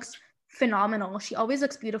 Kirsten looks phenomenal. She always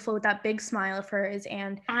looks beautiful with that big smile of hers.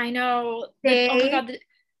 And I know. Oh my God.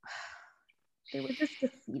 They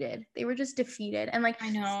were just defeated. And like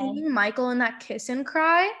seeing Michael in that kiss and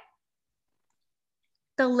cry,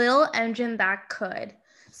 the little engine that could.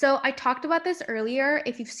 So I talked about this earlier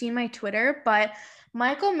if you've seen my Twitter, but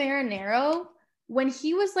Michael Marinaro, when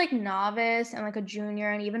he was like novice and like a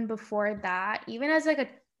junior, and even before that, even as like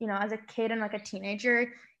as a kid and like a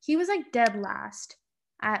teenager, he was like dead last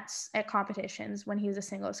at competitions when he was a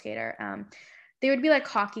single skater. They would be like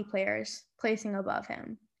hockey players placing above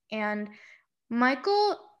him. And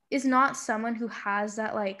Michael is not someone who has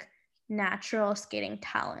that like natural skating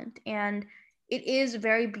talent. And it is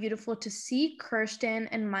very beautiful to see Kirsten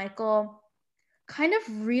and Michael kind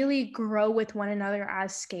of really grow with one another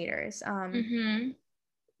as skaters.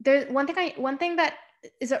 There's one thing that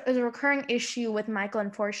is a recurring issue with Michael,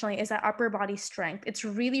 unfortunately, is that upper body strength. It's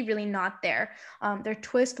really, really not there. Their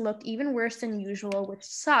twist looked even worse than usual, which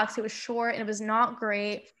sucks. It was short and it was not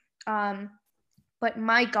great. But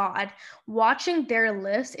my God, watching their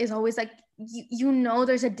lifts is always like,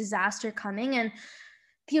 there's a disaster coming. And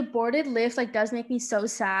the aborted lift like does make me so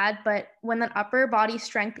sad. But when that upper body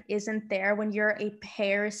strength isn't there, when you're a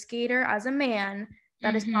pair skater as a man,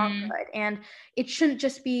 That is not good. And it shouldn't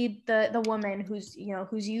just be the woman who's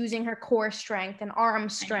using her core strength and arm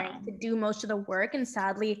strength to do most of the work. And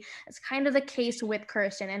sadly, it's kind of the case with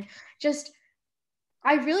Kirsten. And just,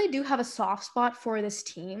 I really do have a soft spot for this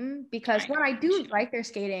team because I do like their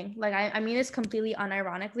skating. Like, I mean this completely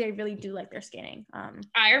unironically. I really do like their skating.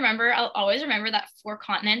 I'll always remember that 4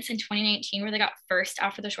 continents in 2019 where they got first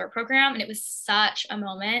after the short program. And it was such a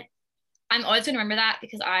moment. I'm always going to remember that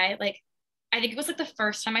because I think it was like the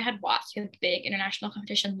first time I had watched a big international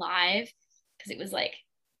competition live, because it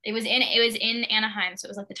was in Anaheim. So it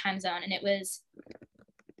was like the time zone, and it was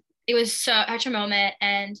such a moment.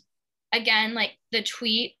 And again, like the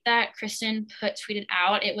tweet that Kristen tweeted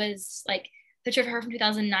out, it was like a picture of her from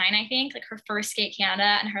 2009, I think, like her first skate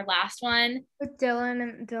Canada and her last one. With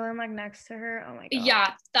Dylan like next to her. Oh my God.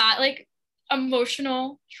 Yeah, that like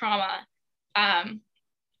emotional trauma.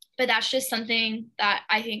 But that's just something that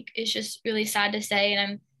I think is just really sad to say. And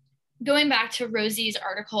I'm going back to Rosie's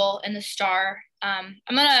article in the Star. I'm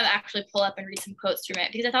gonna actually pull up and read some quotes from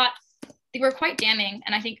it because I thought they were quite damning,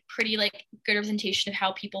 and I think pretty like good representation of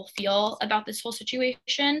how people feel about this whole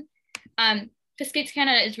situation. Because Skates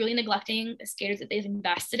Canada is really neglecting the skaters that they've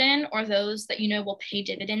invested in, or those that will pay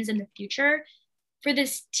dividends in the future, for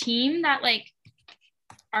this team that like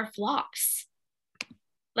are flops.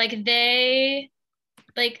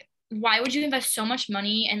 Why would you invest so much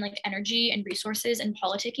money and like energy and resources and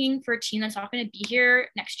politicking for a team that's not going to be here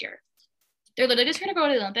next year? They're literally just going to go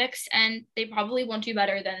to the Olympics, and they probably won't do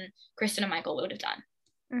better than Kristen and Michael would have done.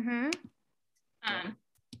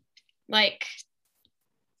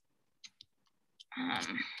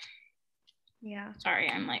 Yeah. Sorry,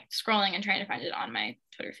 I'm like scrolling and trying to find it on my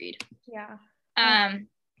Twitter feed. Yeah.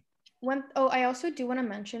 I also do want to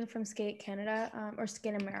mention from Skate Canada or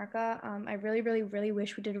Skate America, I really, really, really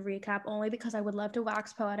wish we did a recap, only because I would love to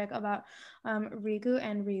wax poetic about Riku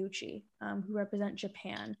and Ryuichi, who represent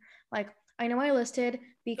Japan. Like, I know I listed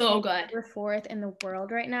because we're 4th in the world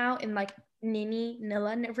right now in like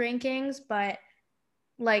Nilla rankings, but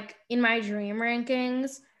like in my dream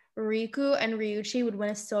rankings, Riku and Ryuichi would win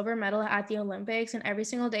a silver medal at the Olympics, and every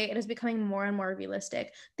single day it is becoming more and more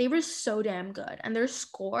realistic. They were so damn good, and their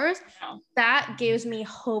scores, that gives me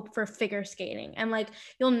hope for figure skating. And like,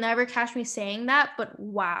 you'll never catch me saying that, but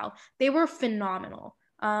wow, they were phenomenal.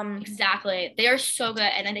 Exactly, they are so good,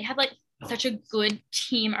 and then they have like such a good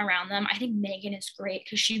team around them. I think Megan is great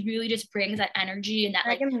because she really just brings that energy and that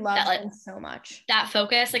Megan loves them so much. That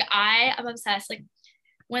focus. Like, I am obsessed. Like,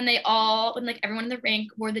 when everyone in the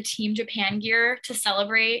rink wore the Team Japan gear to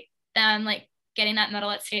celebrate them like getting that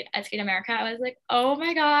medal at Skate America, I was like, oh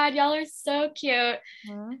my God, y'all are so cute.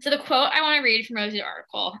 So the quote I want to read from Rosie's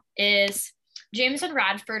article is, James and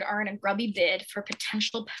Radford are in a grubby bid for a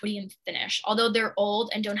potential podium finish, although they're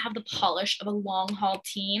old and don't have the polish of a long haul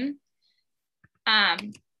team.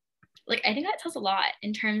 Like, I think that tells a lot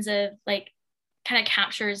in terms of like kind of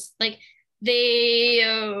captures like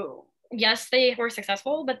yes, they were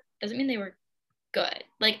successful, but doesn't mean they were good.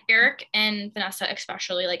 Like, Eric and Vanessa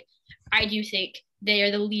especially, like, I do think they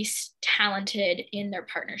are the least talented in their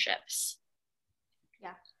partnerships.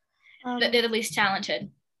 Yeah. They're the least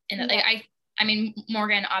talented. I mean,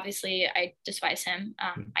 Morgan, obviously, I despise him.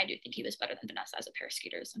 I do think he was better than Vanessa as a pair of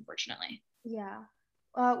skaters, unfortunately. Yeah.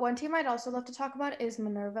 One team I'd also love to talk about is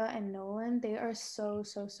Minerva and Nolan. They are so,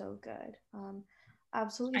 so, so good.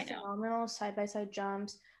 Absolutely phenomenal side-by-side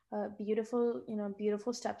jumps.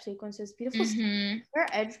 Beautiful step sequences, their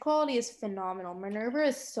edge quality is phenomenal. Minerva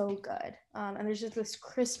is so good, and there's just this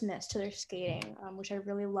crispness to their skating, which I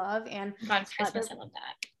really love. And Christmas, I love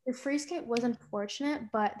that. The free skate was unfortunate,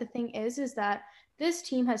 but the thing is that this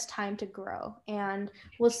team has time to grow, and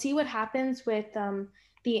we'll see what happens with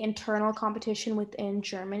the internal competition within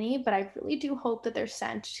Germany, but I really do hope that they're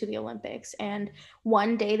sent to the Olympics, and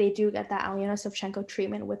one day they do get that Alyona Savchenko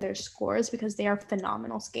treatment with their scores, because they are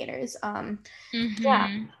phenomenal skaters.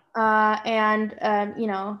 Yeah. And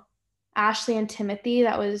Ashley and Timothy,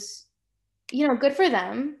 that was good for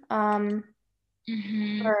them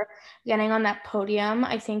for getting on that podium.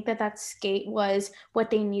 I think that skate was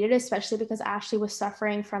what they needed, especially because Ashley was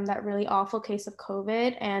suffering from that really awful case of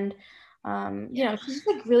COVID, and she's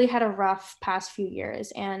like really had a rough past few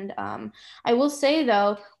years. And I will say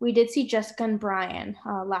though, we did see Jessica and Brian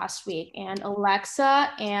last week, and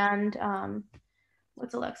Alexa and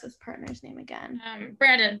what's Alexa's partner's name again?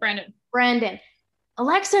 Brandon.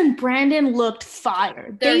 Alexa and Brandon looked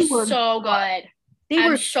fire. They were so good.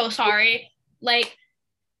 I'm so sorry. Like,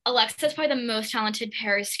 Alexa's probably the most talented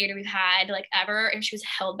pair skater we've had like ever, and she was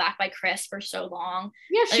held back by Chris for so long.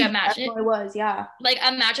 Yeah, she definitely was. Yeah. Like,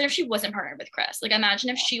 imagine if she wasn't partnered with Chris. Like, imagine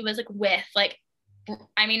if she was like with like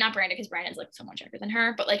I mean, not Brandon, because Brandon's like so much younger than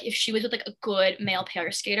her, but like if she was with like a good male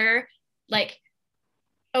pair skater, like,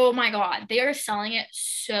 oh my God, they are selling it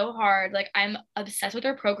so hard. Like I'm obsessed with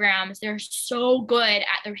their programs. They're so good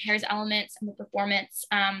at their hair's elements and the performance.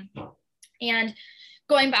 And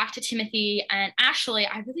going back to Timothy and Ashley,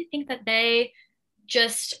 I really think that they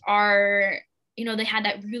just are, you know, they had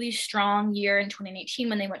that really strong year in 2018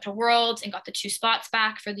 when they went to Worlds and got the 2 spots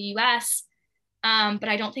back for the US. But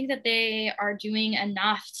I don't think that they are doing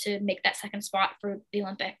enough to make that 2nd spot for the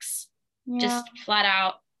Olympics. Just flat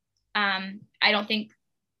out. I don't think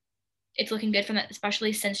it's looking good for them,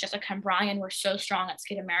 especially since Jessica and Brian were so strong at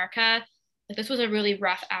Skate America. Like this was a really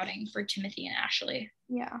rough outing for Timothy and Ashley.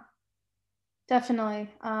 Yeah, definitely.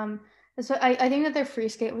 So I think that their free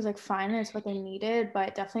skate was like fine and it's what they needed,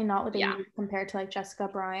 but definitely not what they needed compared to like Jessica,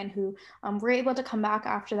 Brian, who were able to come back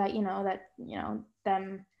after that,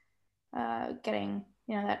 them getting,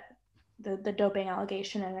 that the doping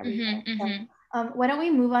allegation and everything. So, why don't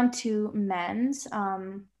we move on to men's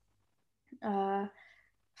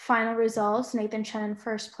final results? Nathan Chen,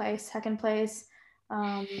 1st place, 2nd place.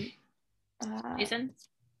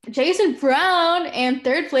 Jason Brown, and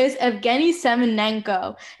 3rd place, Evgeny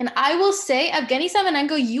Semenenko. And I will say, Evgeny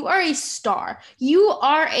Semenenko, you are a star. You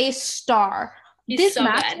are a star. This so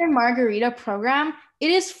Master Margarita program, it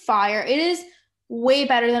is fire. It is way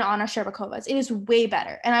better than Anna Sherbakova's. It is way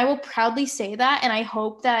better. And I will proudly say that. And I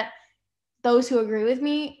hope that those who agree with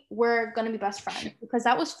me, we're going to be best friends because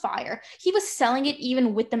that was fire. He was selling it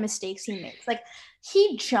even with the mistakes he makes. Like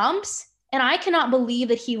he jumps and I cannot believe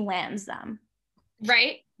that he lands them.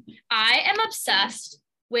 Right. I am obsessed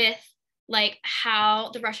with like how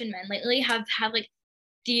the Russian men lately have had like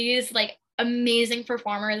these like amazing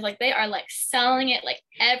performers. Like they are like selling it. Like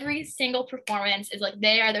every single performance is like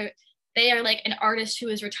they are like an artist who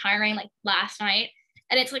is retiring like last night.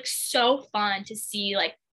 And it's like so fun to see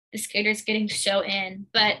like the skaters getting so in.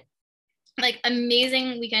 But like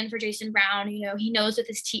amazing weekend for Jason Brown. You know, he knows with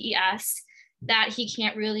his TES that he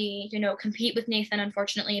can't really, compete with Nathan,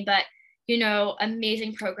 unfortunately, but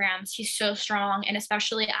amazing programs. He's so strong. And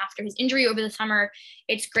especially after his injury over the summer,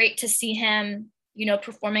 it's great to see him,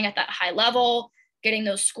 performing at that high level, getting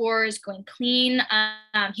those scores, going clean.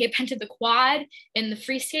 He had pented the quad in the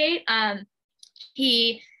free skate.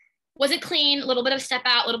 He wasn't clean, a little bit of step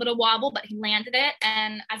out, a little bit of wobble, but he landed it.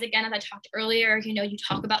 And as I talked earlier, you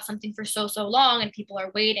talk about something for so long and people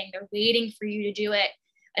are waiting. They're waiting for you to do it.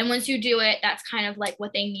 And once you do it, that's kind of like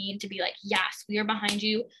what they need to be like, yes, we are behind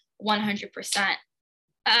you 100%.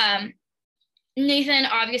 Nathan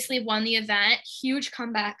obviously won the event. Huge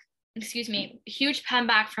comeback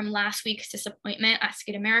from last week's disappointment at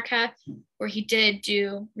Skate America, where he did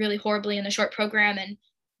do really horribly in the short program and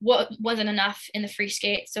what wasn't enough in the free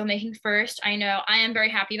skate. So making 1st, I know I am very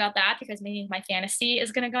happy about that because maybe my fantasy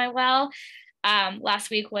is going to go well. Last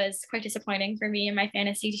week was quite disappointing for me and my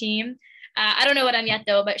fantasy team. I don't know what I'm yet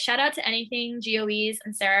though, but shout out to Anything, GOEs,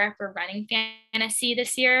 and Sarah for running fantasy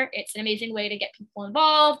this year. It's an amazing way to get people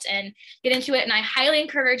involved and get into it. And I highly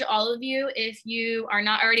encourage all of you, if you are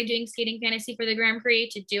not already doing skating fantasy for the Grand Prix,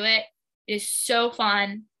 to do it. It is so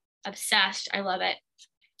fun. Obsessed. I love it.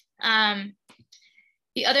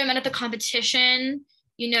 The other men at the competition,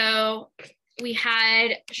 we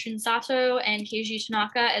had Shinsato and Keiji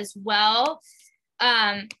Tanaka as well.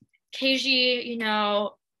 Keiji,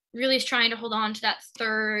 really is trying to hold on to that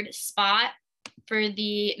 3rd spot for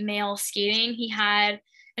the male skating. He had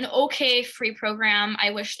an okay free program.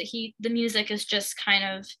 I wish that the music is just kind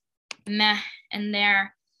of meh in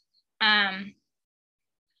there.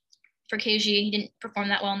 For Keiji, he didn't perform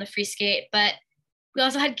that well in the free skate, but we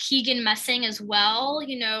also had Keegan Messing as well,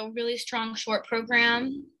 really strong short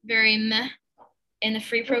program, very meh in the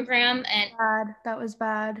free program. And that was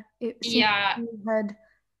bad.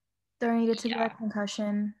 There needed to be a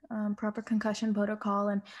concussion, proper concussion protocol.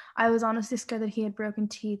 And I was honestly scared that he had broken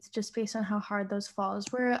teeth just based on how hard those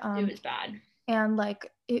falls were. It was bad. And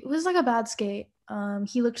it was like a bad skate.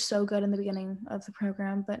 He looked so good in the beginning of the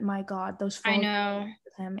program, but my God, those falls. I know.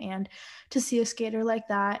 With him. And to see a skater like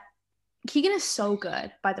that, Keegan is so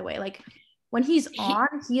good, by the way. Like when he is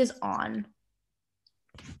on.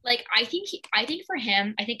 Like I think for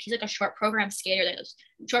him, I think he's like a short program skater, like a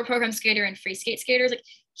short program skater and free skate skaters. Like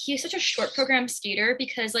he's such a short program skater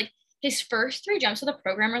because like his first 3 jumps of the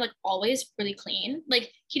program are like always really clean.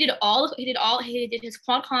 Like he did his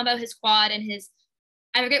quad combo, his quad, and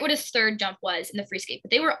I forget what his 3rd jump was in the free skate,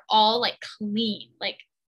 but they were all like clean, like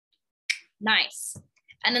nice.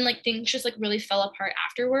 And then like things just like really fell apart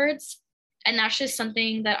afterwards. And that's just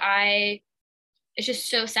something that it's just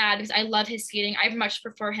so sad because I love his skating. I much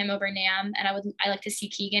prefer him over Nam, and I like to see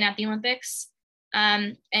Keegan at the Olympics.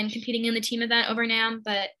 and competing in the team event over NAM,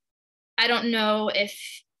 but I don't know if,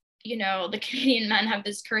 you know, the Canadian men have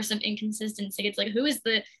this curse of inconsistency. It's like, who is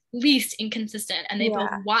the least inconsistent? And they both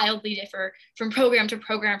wildly differ from program to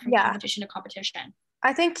program, from competition to competition.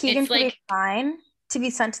 I think Keegan could be fine to be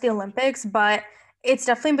sent to the Olympics, but it's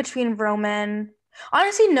definitely between Roman.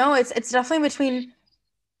 Honestly, no, it's definitely between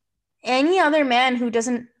any other man who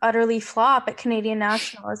doesn't utterly flop at Canadian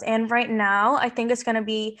nationals. And right now, I think it's going to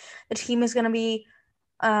be, the team is going to be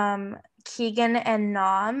Keegan and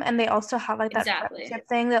Nam, and they also have like that partnership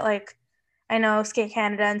thing that, like, I know Skate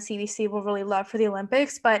Canada and CBC will really love for the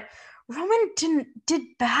Olympics, but Roman did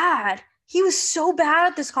bad. He was so bad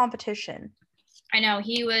at this competition. I know,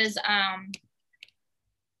 he was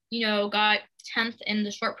you know, got 10th in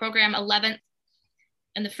the short program, 11th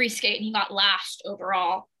in the free skate, and he got last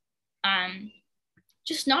overall.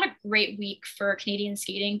 Just not a great week for Canadian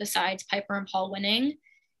skating besides Piper and Paul winning.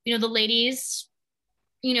 You know, the ladies,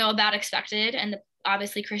 you know, about expected, and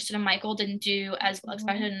obviously Kristen and Michael didn't do as well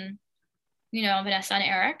expected, and, you know, Vanessa and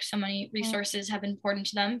Eric, so many resources have been poured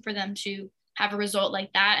into them for them to have a result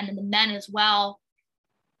like that. And then the men as well,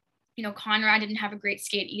 you know, Conrad didn't have a great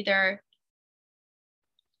skate either.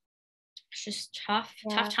 It's just tough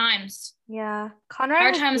times.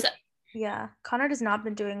 Conrad has not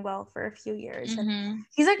been doing well for a few years. And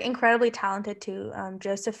he's like incredibly talented too.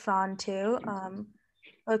 Joseph Fawn too.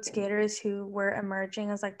 Both skaters who were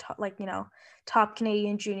emerging as like top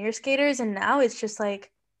Canadian junior skaters, and now it's just like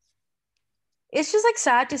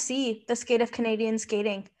sad to see the state of Canadian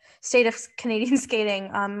skating,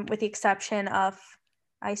 with the exception of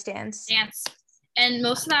ice dance. And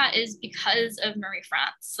most of that is because of Marie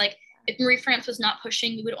France. Like, if Marie France was not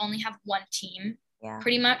pushing, we would only have one team,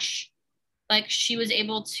 pretty much. Like, she was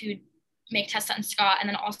able to make Tessa and Scott, and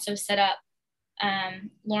then also set up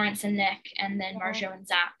Lawrence and Nick, and then Marjo and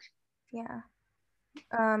Zach.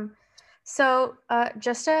 So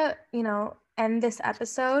just to, you know, end this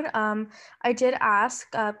episode, I did ask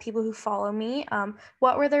people who follow me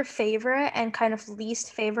what were their favorite and kind of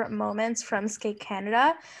least favorite moments from Skate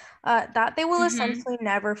Canada that they will essentially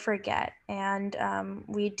never forget. And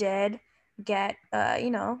we did get you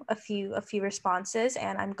know, a few responses,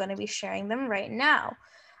 and I'm going to be sharing them right now.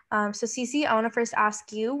 So Cece, I want to first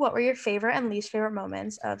ask you, what were your favorite and least favorite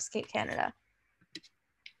moments of Skate Canada?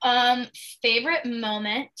 Favorite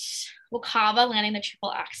moment, Wakava landing the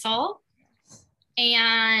triple axel,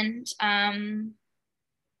 and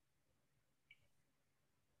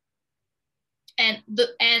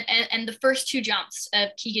the first two jumps of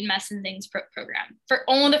Keegan Messing's program, for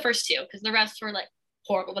only the first two, because the rest were like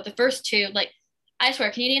horrible, but the first two, like, I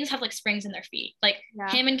swear, Canadians have like springs in their feet. Like,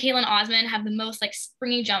 him and Kaylin Osmond have the most like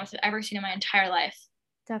springy jumps I've ever seen in my entire life.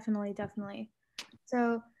 Definitely.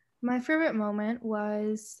 So my favorite moment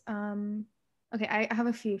was okay, I have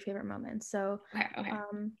a few favorite moments. So okay.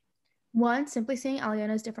 One, simply seeing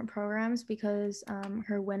Aliona's different programs, because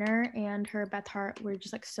her winner and her Beth Hart were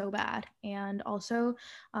just like so bad, and also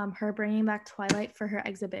her bringing back Twilight for her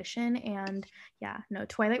exhibition. And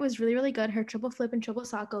Twilight was really, really good. Her triple flip and triple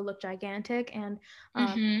sacco looked gigantic. And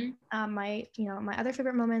my other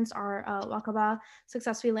favorite moments are Wakaba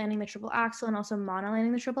successfully landing the triple axel, and also Mana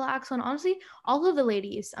landing the triple axel, and honestly all of the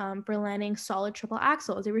ladies for landing solid triple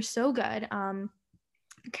axels. They were so good.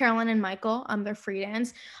 Carolyn and Michael, their free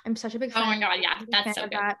dance. I'm such a big fan. Oh my god, yeah, that's so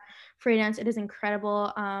good. That free dance, it is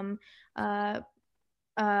incredible. Dennis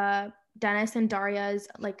and Daria's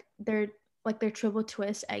their triple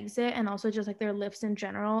twist exit, and also just like their lifts in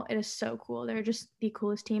general, it is so cool. They're just the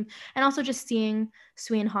coolest team. And also just seeing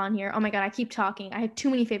Sui and Han here. Oh my god, I keep talking. I have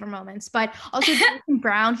too many favorite moments. But also Jason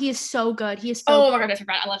Brown, he is so good. He is so my god, Jason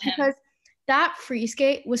Brown, I love him. Because that free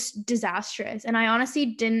skate was disastrous, and I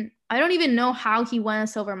honestly I don't even know how he won a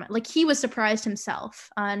silver medal. Like, he was surprised himself,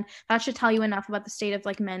 and that should tell you enough about the state of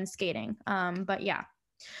like men's skating. But yeah,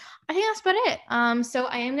 I think that's about it. So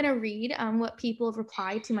I am gonna read what people have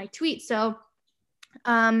replied to my tweet. So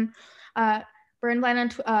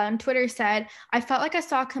Burnblind on Twitter said, I felt like I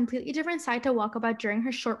saw a completely different side to Wakaba during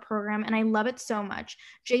her short program, and I love it so much.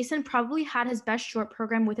 Jason probably had his best short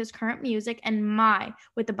program with his current music, and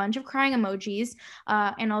with a bunch of crying emojis.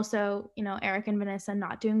 And also, you know, Eric and Vanessa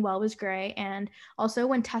not doing well was great. And also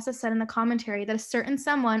when Tessa said in the commentary that a certain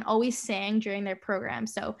someone always sang during their program.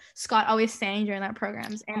 So Scott always sang during their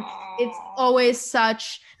programs. And it's always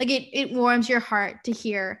such, like, it warms your heart to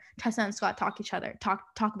hear Tessa and Scott talk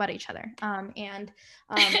about each other.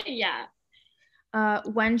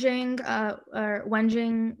 Wenjing, or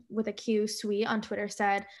Wenjing with a Q, Sui on Twitter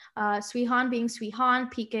said, Suihan being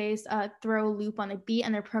Suihan, PK's throw loop on the beat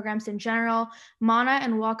and their programs in general, Mana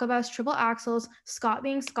and Walkabouts triple axles, Scott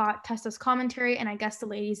being Scott, Tessa's commentary, and I guess the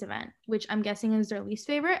ladies event, which I'm guessing is their least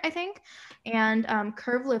favorite, I think. And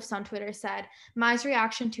Curve Lifts on Twitter said, Mai's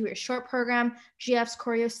reaction to his short program, GF's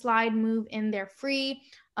choreo slide move in their free,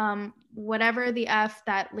 whatever the F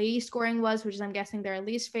that lady scoring was, which is I'm guessing their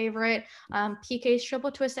least favorite, PK's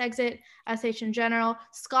triple twist exit, SH in general,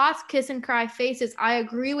 Scott's kiss and cry faces. I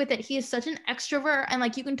agree with it. He is such an extrovert, and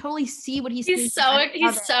like you can totally see what he's so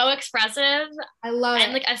expressive. I love it.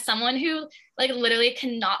 And like as someone who like literally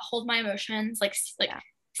cannot hold my emotions, like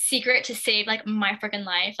secret to save like my freaking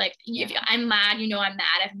life. Like if I'm mad, I'm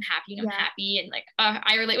mad. If I'm happy, I'm happy. And like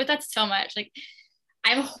I relate with that so much. Like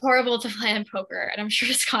I'm horrible to play in poker, and I'm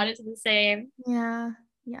sure Scott is the same. Yeah.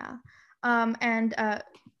 And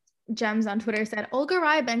Gems on Twitter said, Olga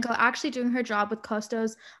Ryabenko actually doing her job with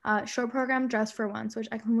Costo's short program just for once, which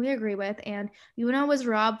I completely agree with. And Yuna was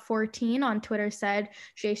Rob14 on Twitter said,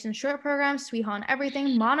 Jason's short program, Suihan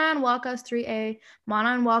everything, Mana and Waka's 3A,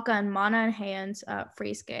 Mana and Waka and Mana and Hands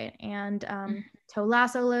free skate. And Toe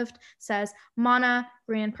Lasso Lift says, Mana,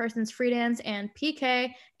 Brian Person's free dance, and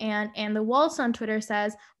PK. And the Waltz on Twitter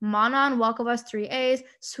says, Mana and Walkovas 3As,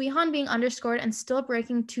 Suihan being underscored and still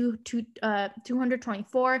breaking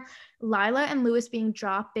 224, Lila and Lewis being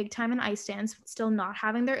dropped big time in ice dance, still not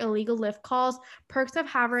having their illegal lift calls, perks of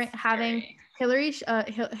having Hillary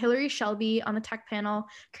Shelby on the tech panel,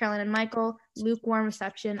 Carolyn and Michael, lukewarm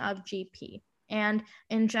reception of GP. And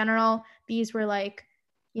in general, these were like,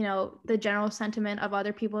 the general sentiment of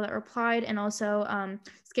other people that replied. And also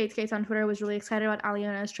Skates on Twitter was really excited about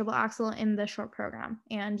Aliona's triple axel in the short program.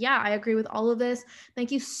 And yeah, I agree with all of this. Thank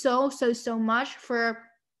you so much for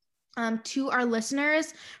to our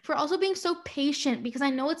listeners for also being so patient, because I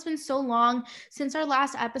know it's been so long since our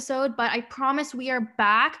last episode, but I promise we are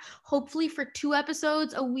back, hopefully for 2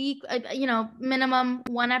 episodes a week, minimum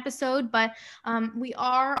 1 episode, but we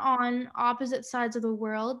are on opposite sides of the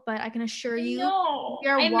world, but I can assure you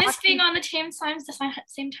I miss being on the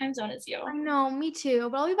same time zone as you. I know, me too,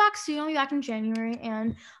 but I'll be back soon. I'll be back in January,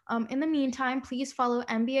 and in the meantime, please follow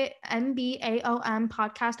MBAOM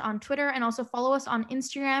podcast on Twitter, and also follow us on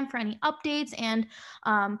Instagram for any updates. And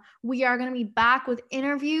we are going to be back with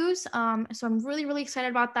interviews. So I'm really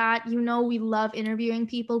excited about that. We love interviewing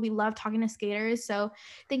people. We love talking to skaters. So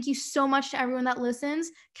thank you so much to everyone that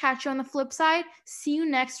listens. Catch you on the flip side. See you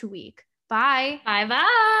next week. Bye.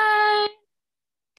 Bye.